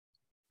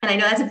 And I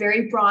know that's a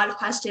very broad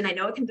question. I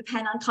know it can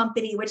depend on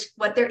company,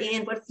 what they're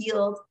in, what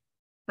field,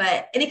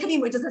 and it could be,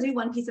 it doesn't have to be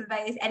one piece of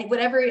advice, and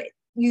whatever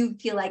you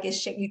feel like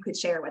you could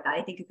share with that.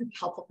 I think it could be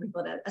helpful for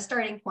people, a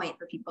starting point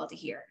for people to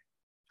hear.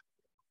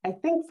 I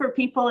think for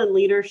people in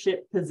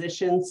leadership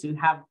positions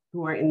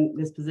who are in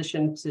this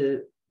position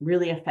to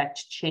really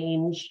affect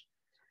change,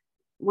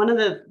 one of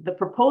the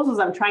proposals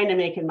I'm trying to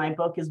make in my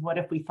book is, what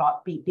if we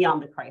thought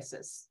beyond the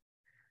crisis?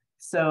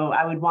 So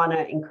I would want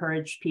to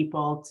encourage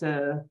people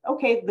to,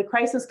 okay, the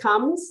crisis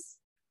comes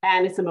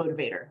and it's a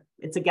motivator.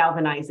 It's a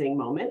galvanizing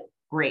moment.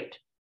 Great.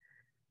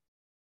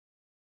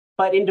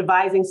 But in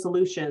devising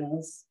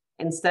solutions,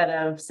 instead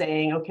of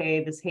saying,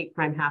 okay, this hate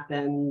crime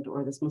happened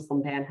or this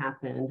Muslim ban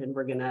happened, and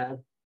we're going to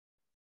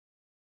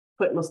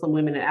put Muslim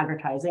women in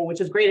advertising,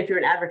 which is great. If you're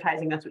in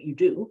advertising, that's what you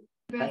do.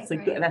 Right,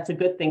 that's a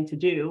good thing to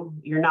do.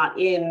 You're not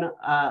in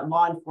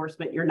law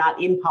enforcement. You're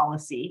not in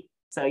policy.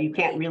 So you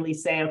can't really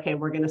say, okay,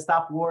 we're going to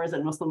stop wars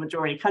in Muslim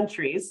majority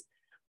countries.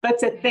 But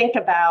to think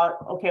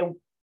about, okay,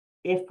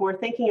 if we're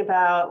thinking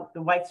about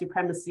the white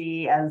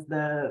supremacy as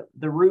the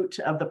root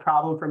of the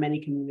problem for many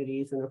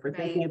communities, and if we're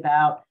thinking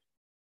about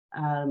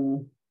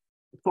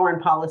foreign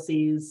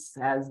policies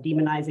as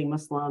demonizing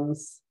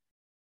Muslims,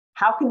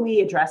 how can we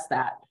address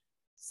that?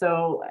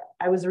 So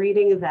I was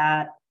reading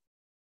that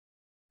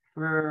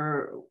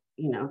for,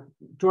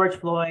 George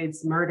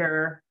Floyd's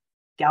murder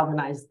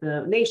galvanized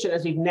the nation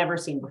as we've never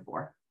seen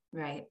before.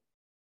 Right.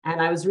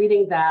 And I was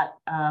reading that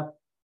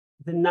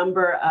the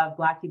number of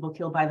Black people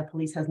killed by the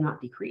police has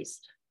not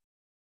decreased.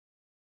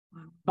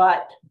 Wow.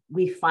 But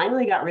we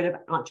finally got rid of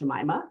Aunt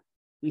Jemima.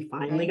 We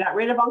finally got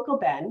rid of Uncle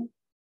Ben.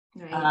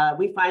 Right.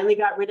 We finally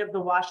got rid of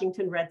the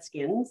Washington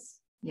Redskins.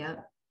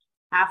 Yep.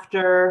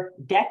 After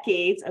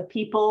decades of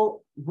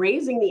people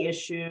raising the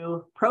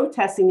issue,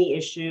 protesting the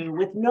issue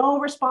with no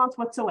response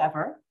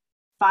whatsoever,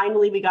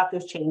 finally we got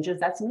those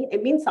changes.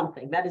 It means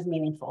something. That is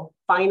meaningful.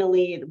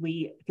 Finally,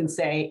 we can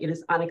say it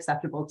is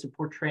unacceptable to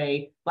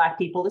portray Black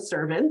people as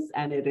servants,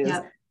 and it is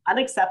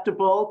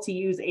unacceptable to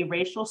use a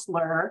racial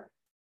slur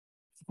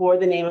for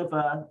the name of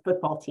a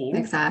football team.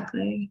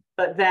 Exactly.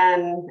 But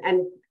then,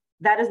 and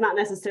that is not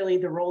necessarily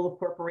the role of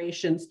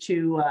corporations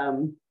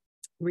to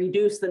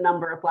reduce the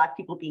number of Black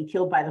people being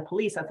killed by the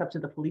police. That's up to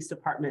the police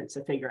department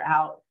to figure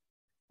out.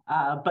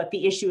 But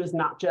the issue is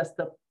not just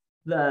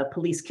the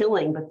police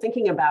killing, but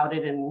thinking about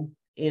it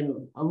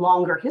in a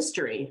longer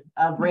history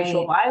of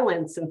racial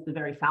violence since the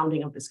very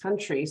founding of this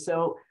country.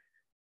 So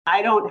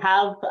I don't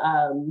have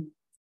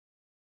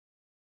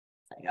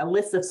a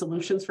list of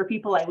solutions for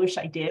people. I wish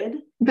I did.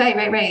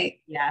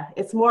 Right. Yeah,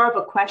 it's more of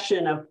a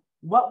question of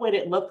what would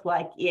it look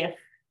like if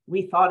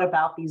we thought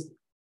about these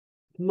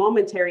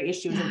momentary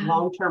issues of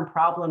long-term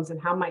problems,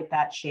 and how might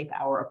that shape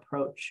our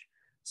approach?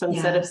 So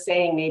instead of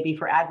saying, maybe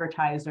for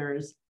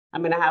advertisers,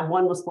 I'm going to have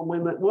one Muslim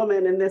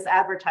woman in this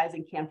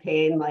advertising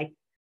campaign,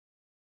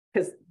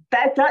 because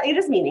it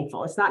is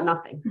meaningful. It's not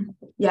nothing.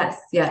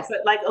 Yes.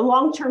 But like a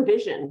long-term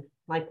vision,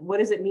 like what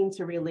does it mean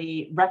to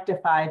really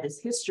rectify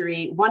this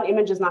history? One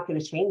image is not going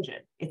to change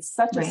it. It's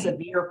such a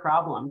severe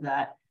problem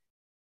that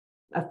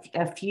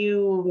a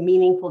few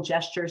meaningful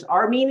gestures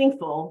are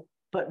meaningful,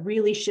 but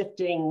really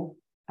shifting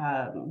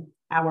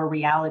our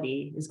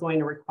reality is going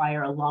to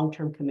require a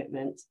long-term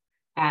commitment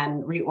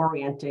and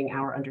reorienting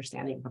our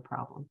understanding of the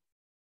problem.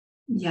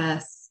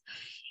 Yes.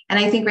 And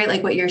I think, right,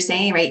 like what you're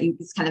saying, right,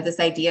 it's kind of this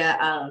idea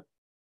of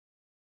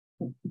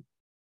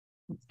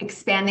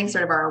expanding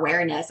sort of our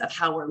awareness of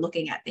how we're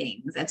looking at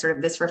things, and sort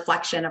of this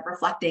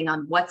reflecting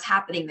on what's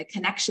happening, the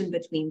connection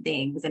between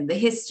things and the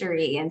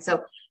history. And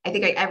so I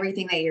think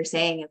everything that you're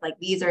saying is like,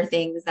 these are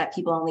things that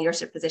people in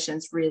leadership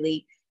positions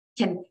really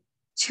can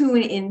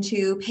tune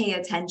into, pay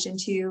attention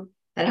to,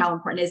 that how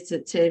important it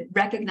is to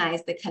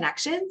recognize the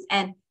connections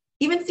and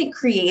even think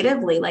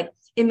creatively. Like,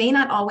 it may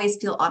not always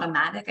feel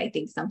automatic, I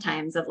think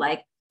sometimes, of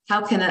like,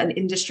 how can an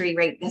industry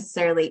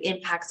necessarily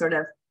impact sort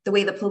of the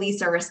way the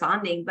police are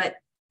responding, but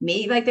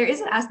maybe like there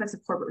is aspects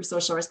of corporate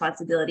social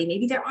responsibility.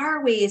 Maybe there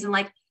are ways, and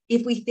like,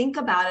 if we think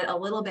about it a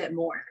little bit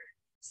more,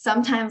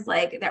 sometimes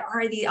like there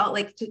are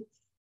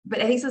but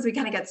I think sometimes we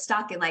kind of get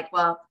stuck in like,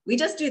 well, we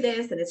just do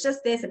this and it's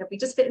just this, and if we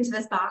just fit into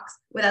this box,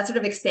 without sort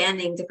of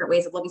expanding different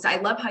ways of looking. So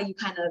I love how you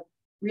kind of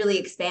really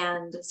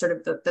expand sort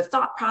of the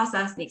thought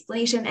process and the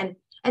explanation, and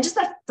just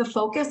the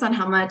focus on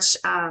how much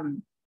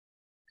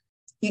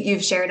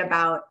you've shared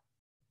about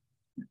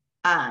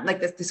like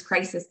this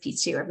crisis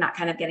piece too, of not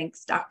kind of getting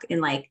stuck in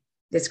like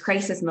this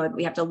crisis mode.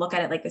 We have to look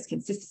at it like this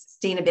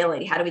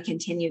sustainability. How do we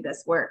continue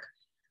this work?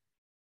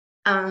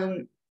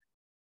 And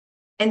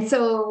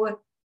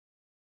so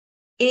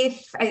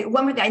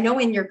one more thing, I know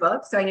in your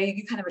book, so I know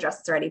you kind of addressed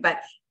this already, but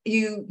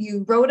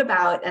you wrote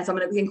about, and so I'm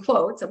going to be in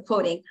quotes, I'm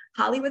quoting,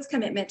 Hollywood's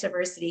commitment to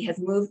diversity has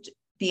moved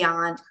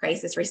beyond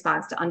crisis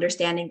response to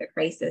understanding the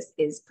crisis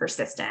is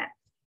persistent.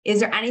 Is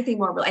there anything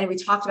more, and we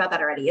talked about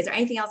that already, is there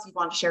anything else you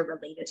want to share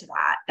related to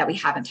that we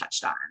haven't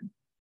touched on?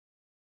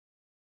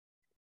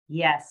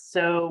 Yes,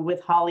 so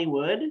with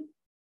Hollywood,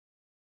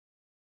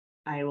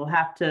 I will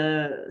have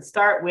to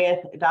start with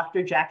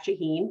Dr. Jack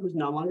Shaheen, who's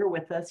no longer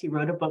with us. He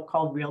wrote a book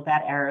called Real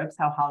Bad Arabs,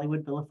 How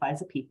Hollywood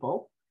Vilifies a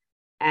People.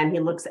 And he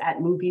looks at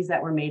movies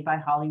that were made by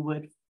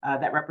Hollywood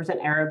that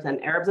represent Arabs,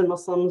 and Arabs and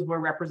Muslims were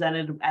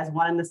represented as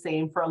one and the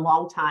same for a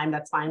long time.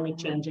 That's finally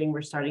changing.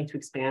 We're starting to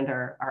expand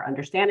our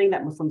understanding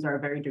that Muslims are a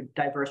very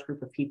diverse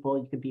group of people.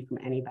 You could be from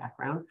any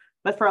background.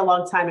 But for a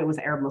long time, it was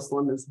Arab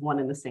Muslim as one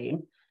and the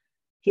same.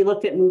 He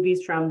looked at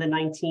movies from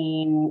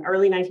the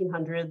early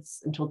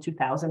 1900s until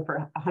 2000 for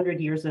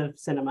 100 years of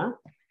cinema.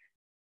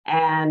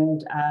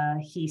 And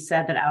he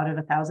said that out of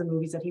 1,000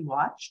 movies that he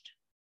watched,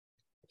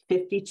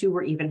 52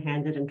 were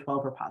even-handed and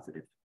 12 were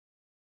positive.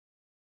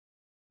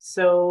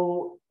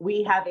 So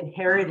we have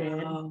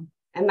inherited,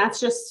 and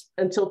that's just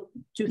until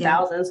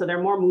 2000. Yeah. So there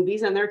are more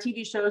movies and there are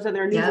TV shows and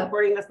there are news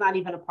reporting that's not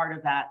even a part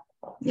of that.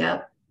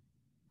 Yeah.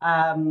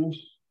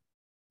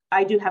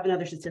 I do have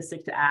another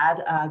statistic to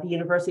add. The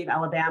University of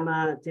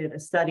Alabama did a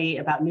study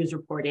about news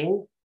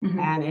reporting,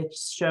 and it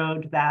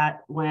showed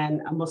that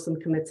when a Muslim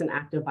commits an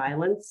act of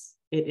violence,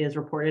 it is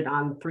reported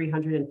on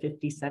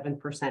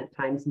 357%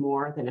 times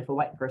more than if a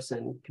white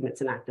person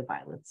commits an act of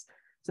violence.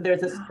 So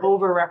there's this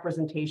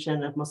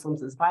over-representation of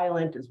Muslims as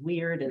violent, as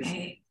weird, as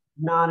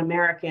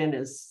non-American,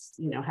 as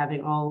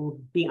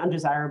being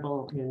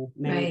undesirable in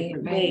many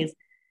different ways.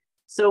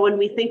 So when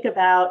we think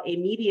about a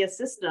media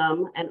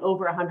system and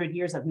over 100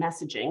 years of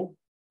messaging,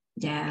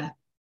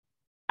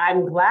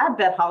 I'm glad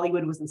that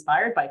Hollywood was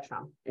inspired by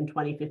Trump in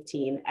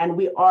 2015, and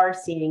we are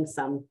seeing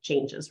some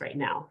changes right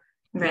now.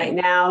 Right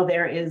now,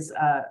 there is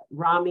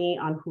Rami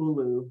on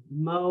Hulu,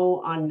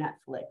 Mo on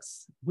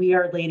Netflix, We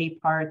Are Lady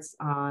Parts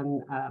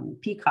on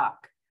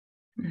Peacock,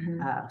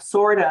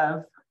 Sort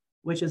of,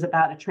 which is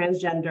about a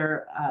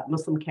transgender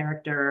Muslim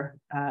character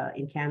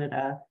in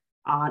Canada,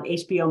 on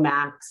HBO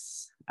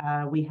Max.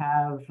 We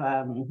have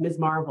Ms.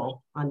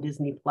 Marvel on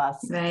Disney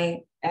Plus.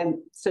 Right. And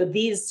so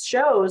these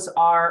shows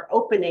are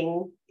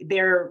opening,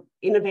 they're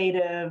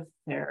innovative,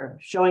 they're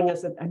showing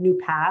us a new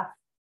path.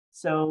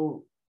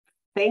 So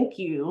thank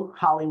you,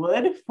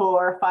 Hollywood,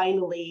 for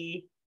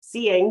finally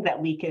seeing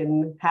that we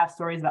can have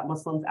stories about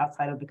Muslims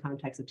outside of the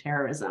context of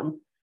terrorism.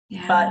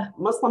 Yeah. But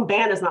Muslim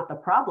ban is not the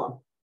problem.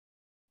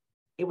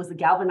 It was the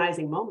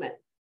galvanizing moment.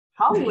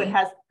 Hollywood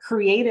has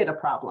created a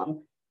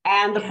problem.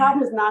 And the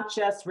problem is not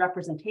just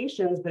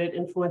representations, but it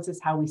influences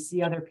how we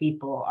see other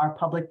people, our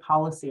public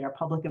policy, our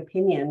public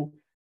opinion.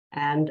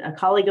 And a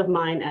colleague of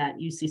mine at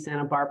UC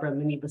Santa Barbara,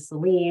 Muniba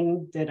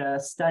Salim, did a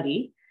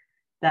study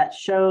that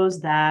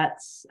shows that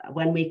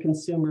when we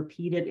consume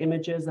repeated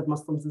images of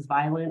Muslims as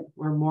violent,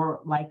 we're more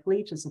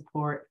likely to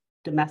support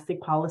domestic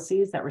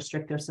policies that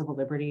restrict their civil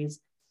liberties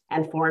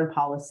and foreign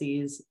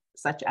policies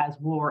such as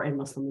war in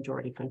Muslim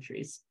majority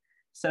countries.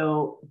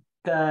 So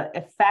the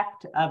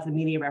effect of the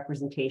media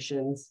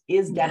representations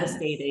is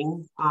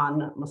devastating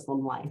on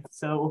Muslim life.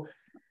 So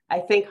I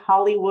think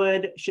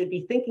Hollywood should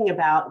be thinking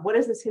about what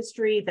is this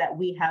history that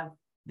we have,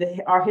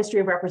 our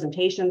history of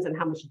representations and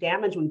how much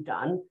damage we've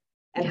done,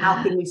 and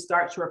how can we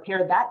start to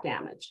repair that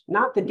damage?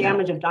 Not the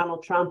damage of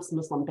Donald Trump's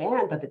Muslim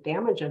ban, but the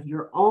damage of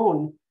your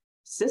own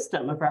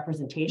system of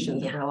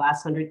representations over the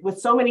last 100, with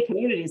so many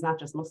communities, not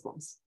just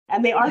Muslims.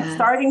 And they are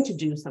starting to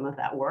do some of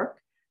that work.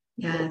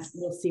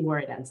 We'll see where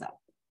it ends up.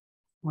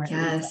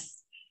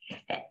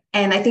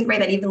 And I think,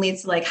 that even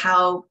leads to like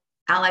how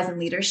allies and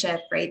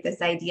leadership,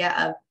 this idea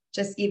of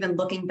just even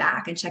looking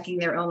back and checking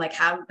their own, like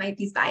how might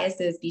these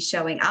biases be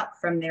showing up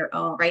from their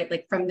own,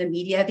 like from the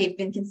media they've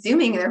been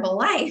consuming their whole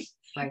life,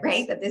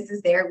 that this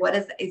is there.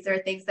 Is there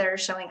things that are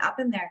showing up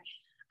in there?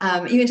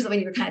 Even just when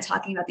you were kind of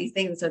talking about these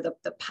things, so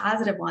the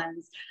positive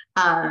ones,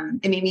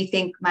 it made me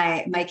think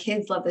my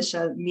kids love the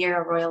show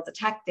Mira Royal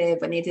Detective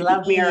when they did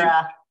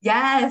Mira.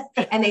 Yes.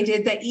 And they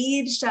did the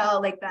Eid show,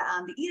 like the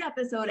Eid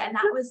episode. And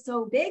that was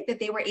so big that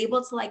they were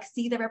able to like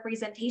see the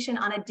representation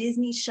on a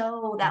Disney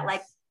show that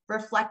like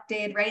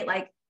reflected,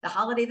 like the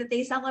holiday that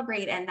they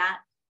celebrate. And that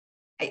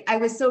I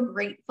was so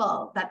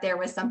grateful that there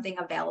was something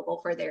available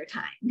for their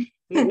time.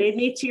 It made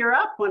me tear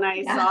up when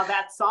I saw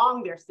that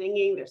song. They're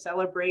singing, they're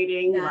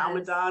celebrating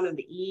Ramadan and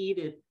the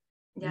Eid.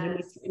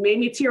 It made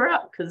me tear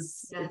up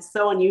because it's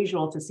so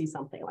unusual to see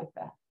something like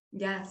that.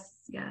 Yes.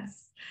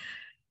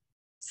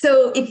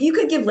 So if you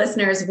could give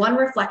listeners one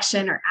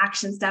reflection or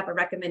action step or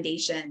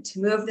recommendation to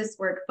move this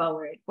work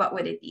forward, what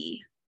would it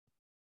be?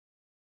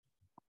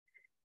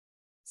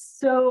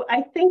 So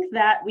I think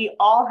that we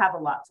all have a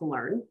lot to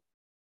learn.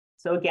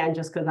 So again,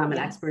 just because I'm an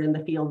expert in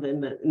the field,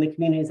 in the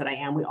communities that I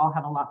am, we all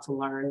have a lot to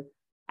learn.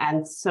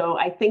 And so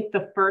I think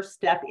the first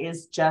step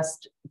is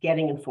just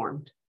getting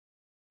informed.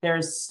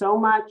 There's so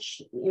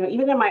much,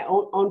 even in my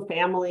own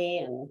family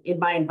and in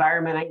my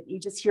environment, you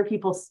just hear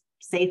people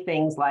say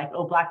things like,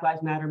 oh, Black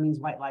Lives Matter means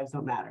white lives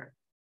don't matter.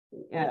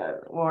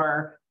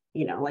 Or,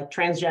 like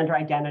transgender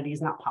identity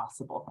is not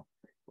possible.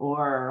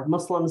 Or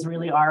Muslims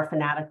really are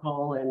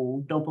fanatical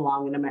and don't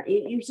belong in America.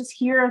 You just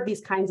hear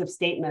these kinds of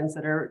statements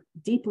that are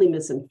deeply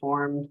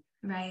misinformed.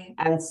 Right.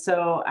 And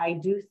so I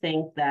do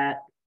think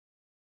that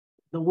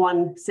the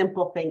one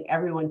simple thing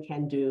everyone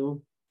can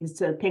do is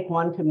to pick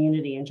one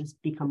community and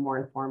just become more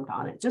informed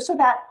on it. Just so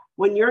that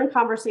when you're in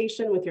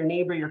conversation with your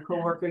neighbor, your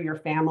coworker, your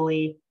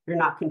family, you're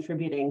not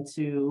contributing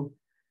to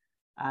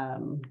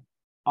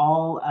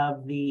all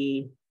of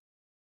the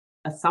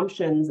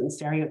assumptions and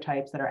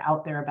stereotypes that are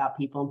out there about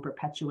people and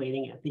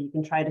perpetuating it, that you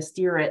can try to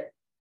steer it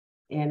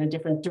in a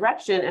different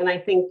direction. And I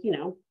think,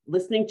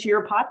 listening to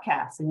your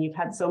podcast, and you've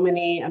had so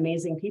many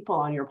amazing people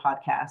on your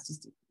podcast,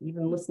 just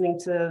even listening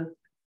to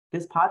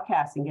this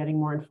podcast and getting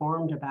more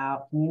informed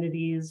about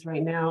communities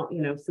right now,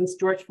 since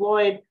George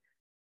Floyd.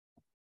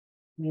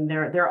 I mean,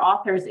 there are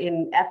authors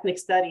in ethnic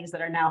studies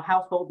that are now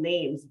household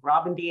names.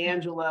 Robin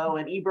DiAngelo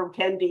and Ibram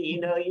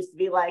Kendi, used to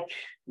be like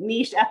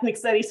niche ethnic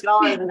study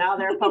scholars, and now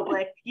they're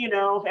public,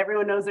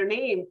 everyone knows their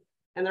name.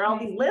 And there are all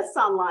these lists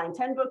online,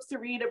 10 books to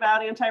read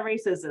about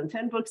anti-racism,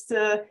 10 books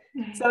to,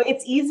 so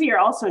it's easier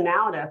also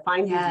now to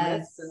find these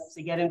lists and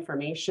to get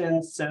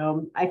information.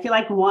 So I feel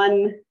like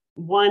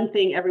one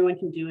thing everyone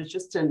can do is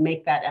just to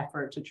make that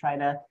effort to try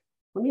to,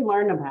 let me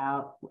learn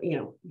about,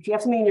 if you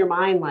have something in your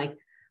mind, like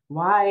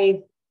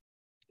why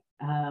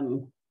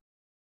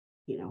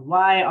is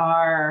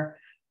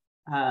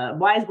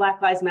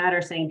Black Lives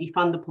Matter saying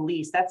defund the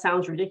police? That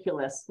sounds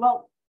ridiculous.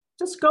 Well,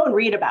 just go and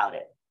read about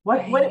it.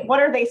 What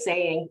are they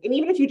saying? And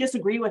even if you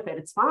disagree with it,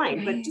 it's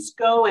fine, but just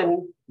go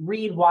and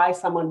read why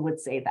someone would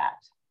say that.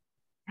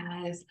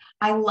 Yes,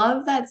 I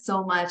love that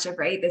so much of,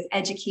 this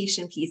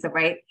education piece of,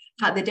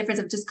 how the difference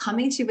of just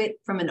coming to it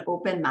from an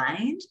open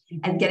mind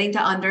and getting to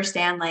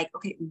understand,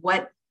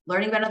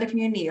 learning about another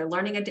community or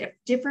learning a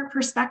different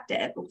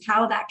perspective,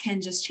 how that can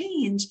just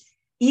change.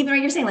 Even what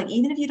you're saying,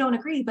 even if you don't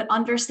agree, but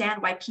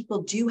understand why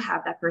people do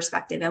have that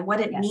perspective and what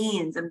it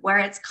means and where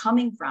it's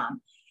coming from.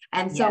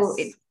 And so,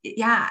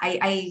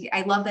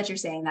 I love that you're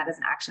saying that as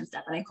an action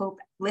step. And I hope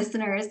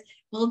listeners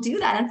will do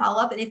that and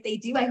follow up. And if they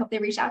do, I hope they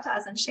reach out to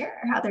us and share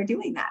how they're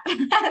doing that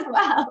as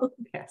well.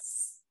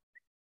 Yes.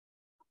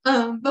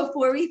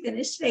 Before we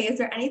finish today, is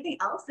there anything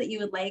else that you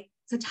would like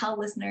to tell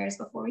listeners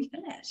before we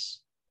finish?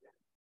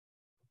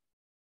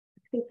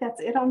 I think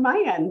that's it on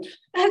my end.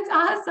 That's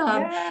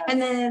awesome. Yes.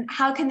 And then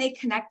how can they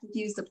connect with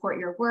you, support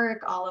your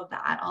work, all of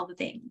that, all the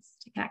things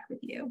to connect with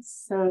you?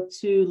 So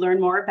to learn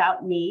more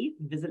about me,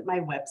 visit my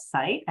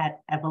website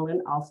at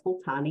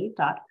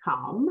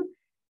evelynalsultani.com.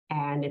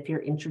 And if you're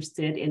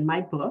interested in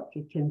my book,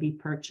 it can be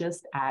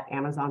purchased at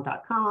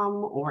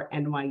Amazon.com or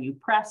NYU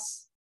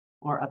Press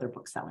or other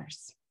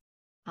booksellers.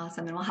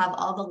 Awesome. And we'll have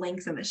all the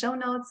links in the show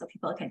notes so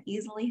people can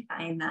easily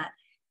find that.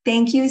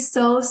 Thank you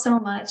so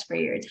much for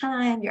your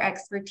time, your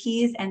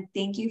expertise, and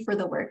thank you for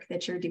the work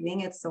that you're doing.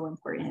 It's so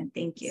important.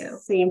 Thank you.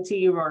 Same to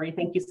you, Rory.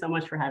 Thank you so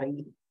much for having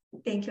me.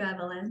 Thank you,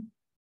 Evelyn.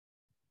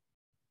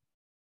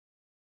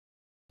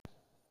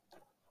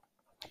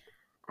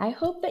 I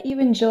hope that you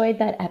enjoyed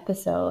that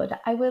episode.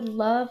 I would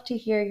love to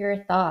hear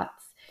your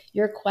thoughts,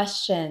 your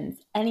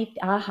questions, any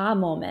aha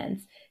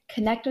moments.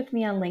 Connect with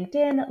me on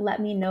LinkedIn. Let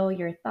me know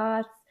your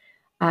thoughts.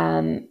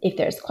 If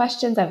there's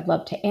questions, I would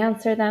love to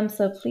answer them.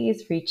 So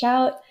please reach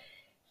out.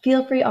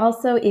 Feel free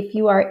also, if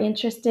you are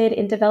interested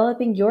in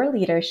developing your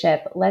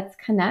leadership, let's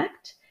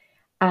connect.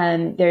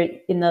 There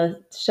in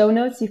the show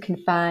notes, you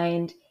can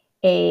find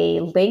a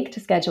link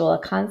to schedule a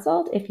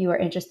consult if you are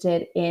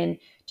interested in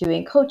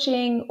doing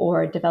coaching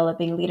or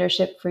developing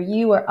leadership for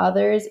you or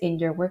others in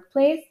your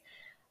workplace.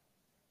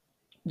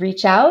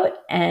 Reach out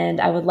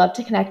and I would love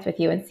to connect with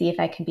you and see if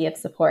I can be of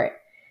support.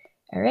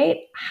 All right,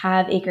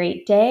 have a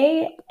great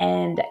day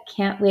and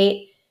can't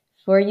wait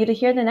for you to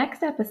hear the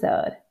next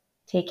episode.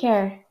 Take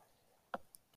care.